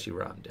the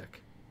Reshiram deck.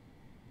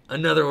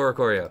 Another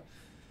Oricorio.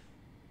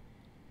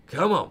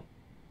 Come on.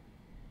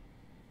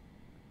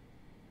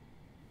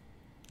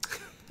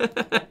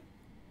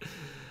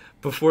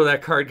 Before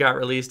that card got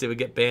released, it would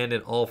get banned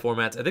in all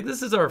formats. I think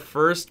this is our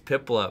first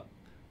Piplup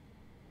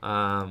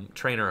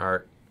trainer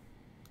art.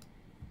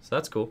 So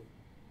that's cool.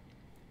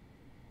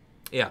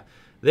 Yeah.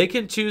 They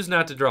can choose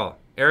not to draw.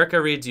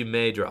 Erica reads you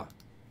may draw.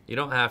 You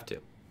don't have to.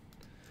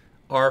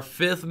 Our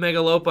 5th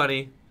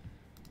Megalopony.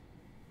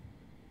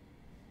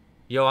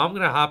 Yo, I'm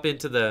going to hop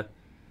into the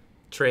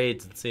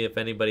trades and see if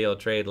anybody will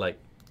trade like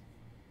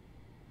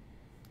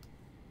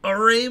a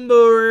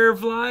Rainbow Rare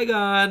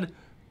Flygon.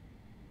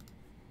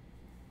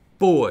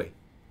 Boy,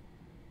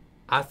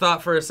 I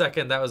thought for a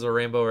second that was a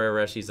Rainbow Rare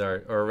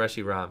Reshi's-art or a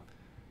Reshiram.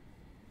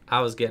 I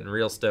was getting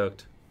real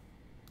stoked.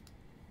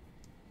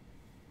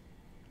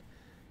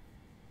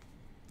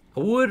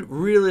 I would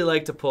really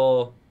like to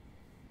pull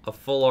a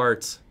full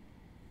art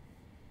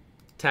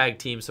tag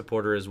team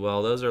supporter as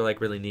well. Those are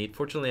like really neat.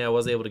 Fortunately, I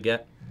was able to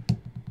get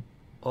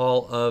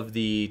all of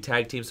the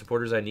tag team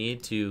supporters I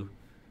need to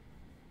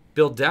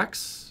build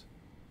decks.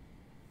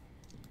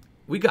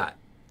 We got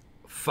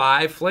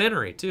 5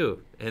 Flannery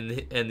too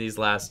in these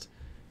last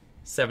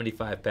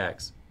 75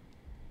 packs.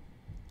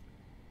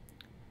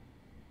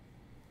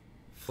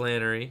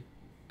 Flannery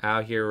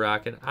out here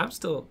rocking. I'm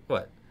still,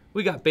 what?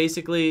 We got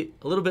basically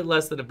a little bit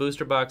less than a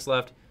booster box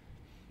left.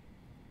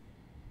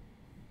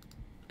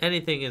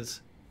 Anything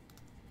is...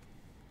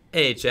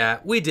 Hey,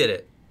 chat, we did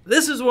it.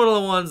 This is one of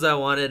the ones I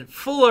wanted.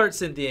 Full art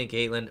Cynthia and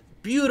Caitlin.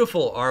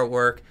 Beautiful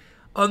artwork.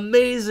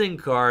 Amazing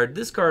card.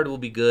 This card will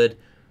be good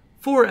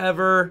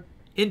forever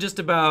in just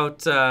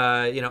about,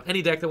 you know,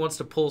 any deck that wants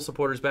to pull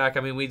supporters back. I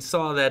mean, we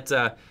saw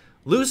that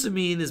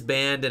Lusamine is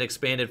banned in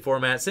expanded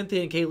format.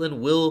 Cynthia and Caitlyn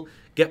will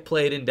get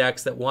played in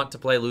decks that want to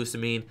play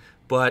Lusamine,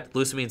 but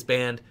Lusamine's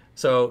banned.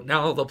 So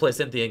now they'll play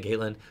Cynthia and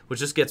Caitlyn, which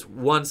just gets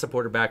one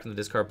supporter back in the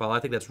discard pile. I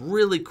think that's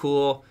really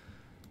cool.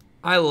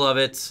 I love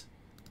it.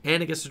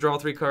 And it gets to draw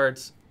 3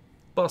 cards.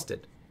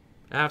 Busted.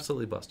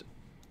 Absolutely busted.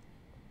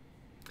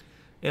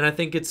 And I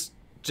think it's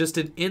just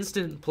an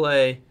instant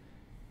play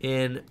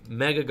in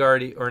Mega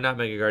Guardian, or not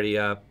Mega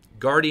Guardian,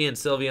 Guardian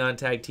Sylveon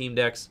tag team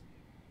decks.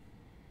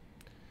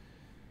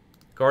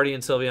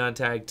 Guardian Sylveon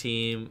tag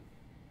team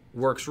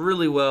works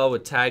really well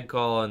with tag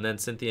call and then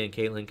Cynthia and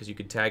Caitlyn, because you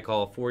could tag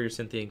call for your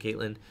Cynthia and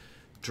Caitlyn,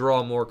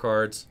 draw more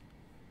cards.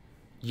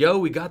 Yo,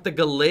 we got the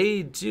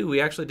Gallade too. We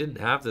actually didn't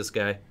have this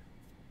guy.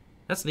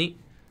 That's neat.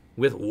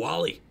 With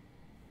Wally.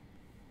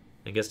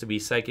 It gets to be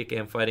Psychic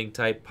and Fighting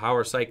type.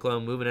 Power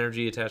Cyclone. Movement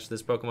Energy attached to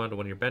this Pokemon to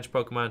one of your bench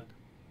Pokemon.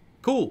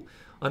 Cool.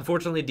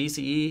 Unfortunately,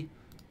 DCE.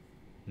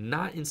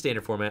 Not in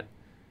standard format.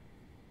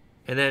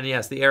 And then,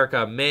 yes, the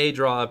Erica may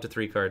draw up to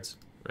 3 cards.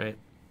 Right?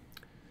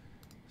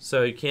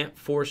 So you can't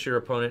force your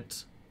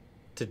opponent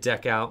to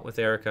deck out with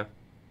Erica.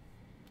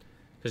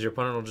 Because your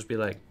opponent will just be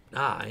like,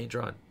 I ain't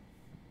drawing.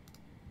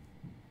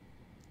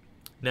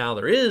 Now,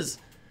 there is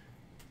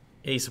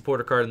a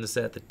supporter card in the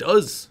set that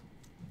does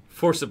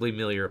forcibly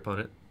mill your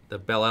opponent. The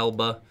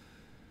Bellelba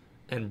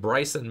and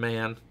Bryson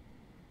Man.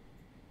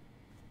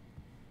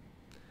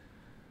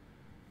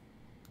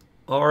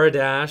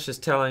 Aradash is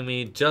telling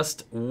me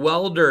just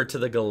Welder to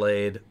the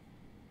Gallade.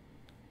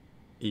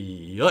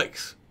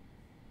 Yikes.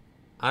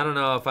 I don't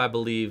know if I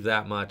believe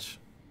that much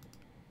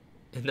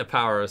in the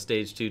power of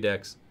Stage 2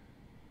 decks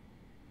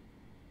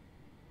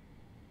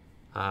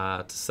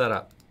to set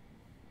up.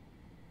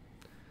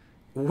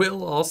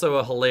 Will, also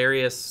a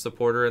hilarious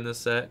supporter in this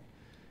set.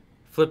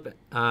 Flip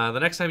the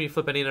next time you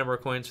flip any number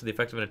of coins for the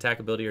effect of an attack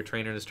ability or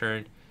trainer in his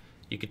turn,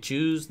 you could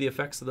choose the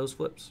effects of those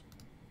flips.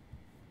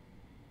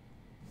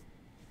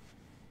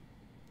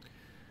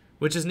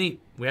 Which is neat.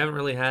 We haven't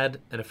really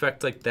had an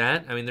effect like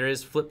that. I mean, there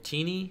is Flip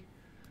Teeny.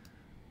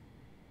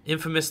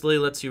 Infamously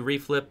lets you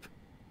reflip,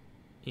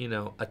 you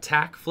know,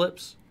 attack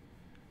flips.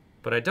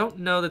 But I don't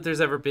know that there's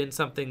ever been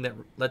something that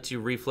lets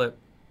you reflip.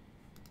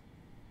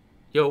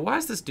 Yo, why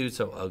is this dude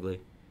so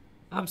ugly?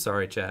 I'm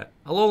sorry, chat.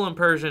 Alolan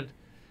Persian.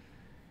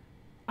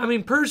 I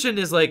mean, Persian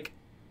is like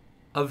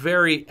a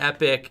very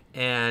epic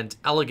and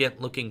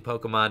elegant looking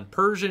Pokemon.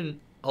 Persian,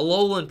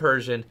 Alolan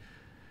Persian.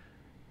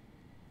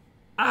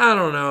 I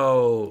don't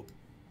know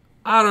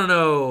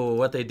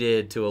what they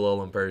did to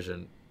Alolan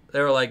Persian. They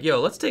were like, yo,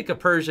 let's take a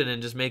Persian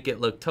and just make it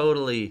look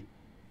totally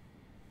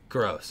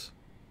gross.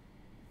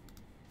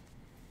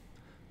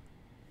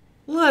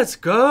 Let's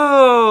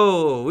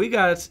go. We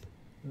got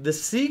the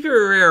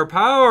secret rare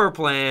power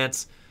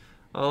plants.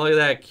 Oh, look at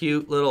that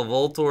cute little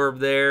Voltorb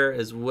there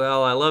as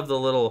well. I love the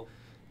little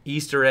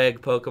Easter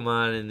egg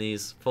Pokemon in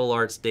these full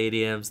art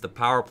stadiums. The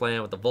power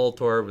plant with the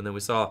Voltorb, and then we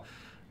saw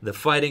the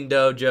Fighting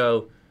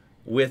Dojo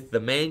with the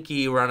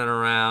Mankey running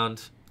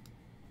around.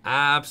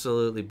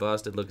 Absolutely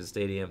busted looking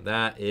stadium.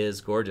 That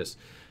is gorgeous.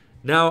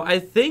 Now, I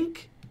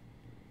think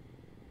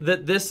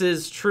that this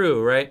is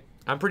true, right?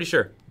 I'm pretty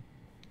sure.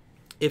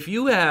 If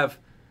you have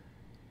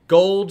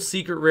gold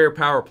secret rare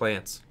power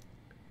plants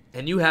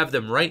and you have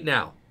them right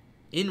now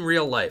in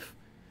real life,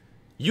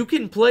 you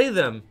can play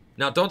them.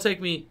 Now, don't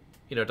take me,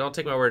 don't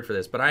take my word for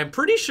this, but I'm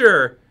pretty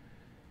sure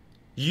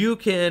you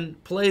can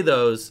play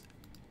those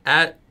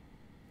at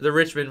the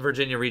Richmond,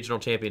 Virginia Regional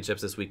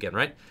Championships this weekend,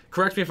 right?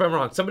 Correct me if I'm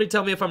wrong. Somebody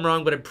tell me if I'm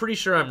wrong, but I'm pretty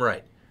sure I'm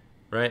right,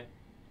 right?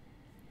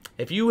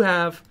 If you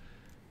have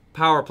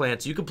power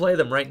plants, you can play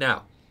them right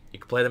now. You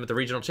can play them at the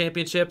Regional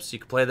Championships. You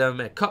can play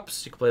them at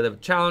Cups. You can play them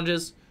at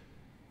Challenges.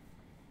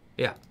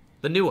 Yeah,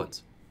 the new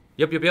ones.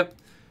 Yep.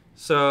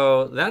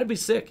 So that'd be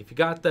sick. If you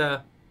got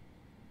the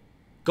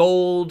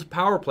gold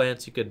power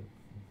plants, you could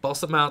bust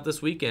them out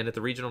this weekend at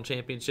the Regional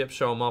Championships,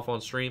 show them off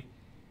on stream.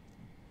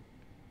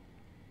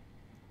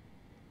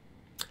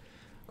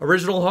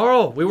 Original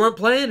Harl, we weren't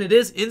playing. It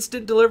is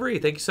instant delivery.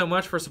 Thank you so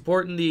much for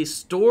supporting the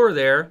store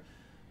there,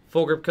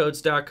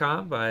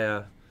 fullgripcodes.com,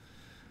 by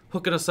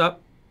hooking us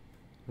up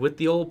with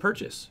the old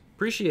purchase.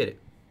 Appreciate it.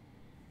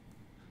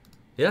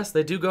 Yes,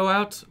 they do go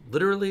out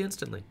literally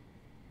instantly.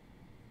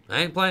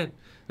 I ain't playing.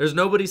 There's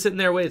nobody sitting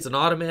there waiting. It's an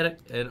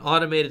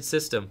automated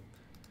system,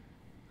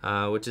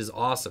 which is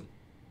awesome.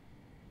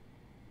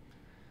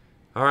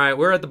 All right,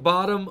 we're at the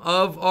bottom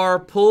of our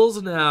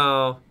pulls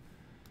now.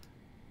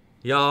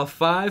 Y'all,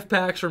 5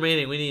 packs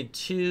remaining. We need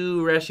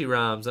 2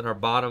 Reshiroms in our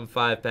bottom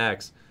 5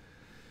 packs.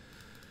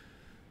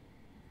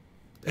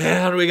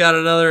 And we got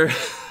another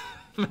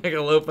Mega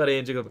Lopunny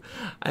and Jigglypuff.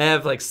 I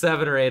have like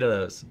 7 or 8 of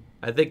those.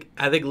 I think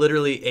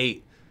literally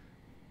 8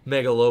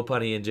 Mega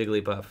Lopunny and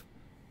Jigglypuff.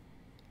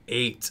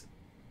 8.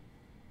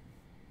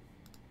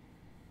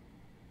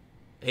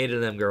 8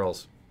 of them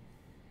girls.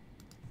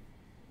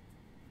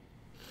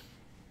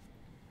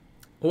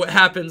 What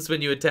happens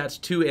when you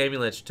attach 2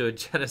 amulets to a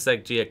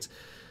Genesect GX?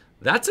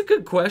 That's a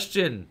good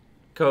question,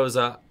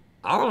 Koza.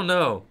 I don't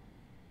know.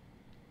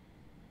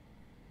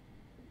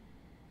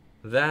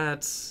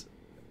 That's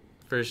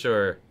for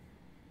sure.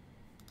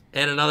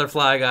 And another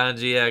Flygon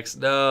GX.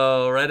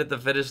 No, right at the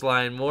finish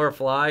line. More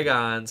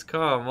Flygons.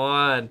 Come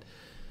on.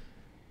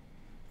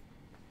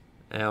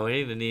 Now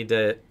we need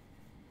to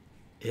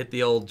hit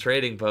the old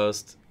trading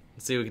post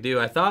and see what we can do.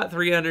 I thought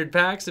 300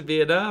 packs would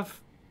be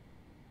enough.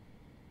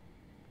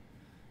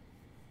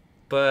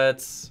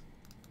 But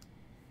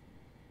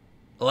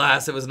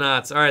alas, it was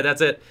not. All right,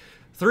 that's it.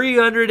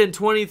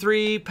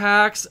 323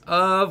 packs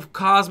of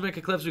Cosmic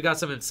Eclipse. We got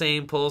some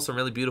insane pulls, some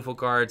really beautiful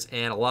cards,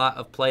 and a lot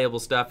of playable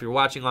stuff. If you're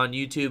watching on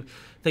YouTube,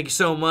 thank you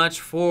so much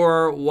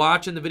for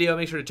watching the video.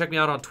 Make sure to check me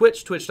out on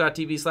Twitch,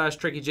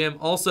 twitch.tv/TrickyJim.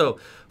 Also,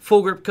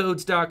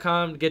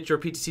 fullgripcodes.com to get your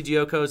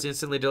PTCGO codes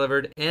instantly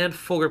delivered, and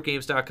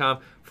fullgripgames.com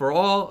for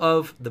all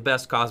of the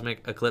best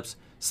Cosmic Eclipse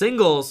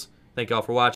singles. Thank you all for watching.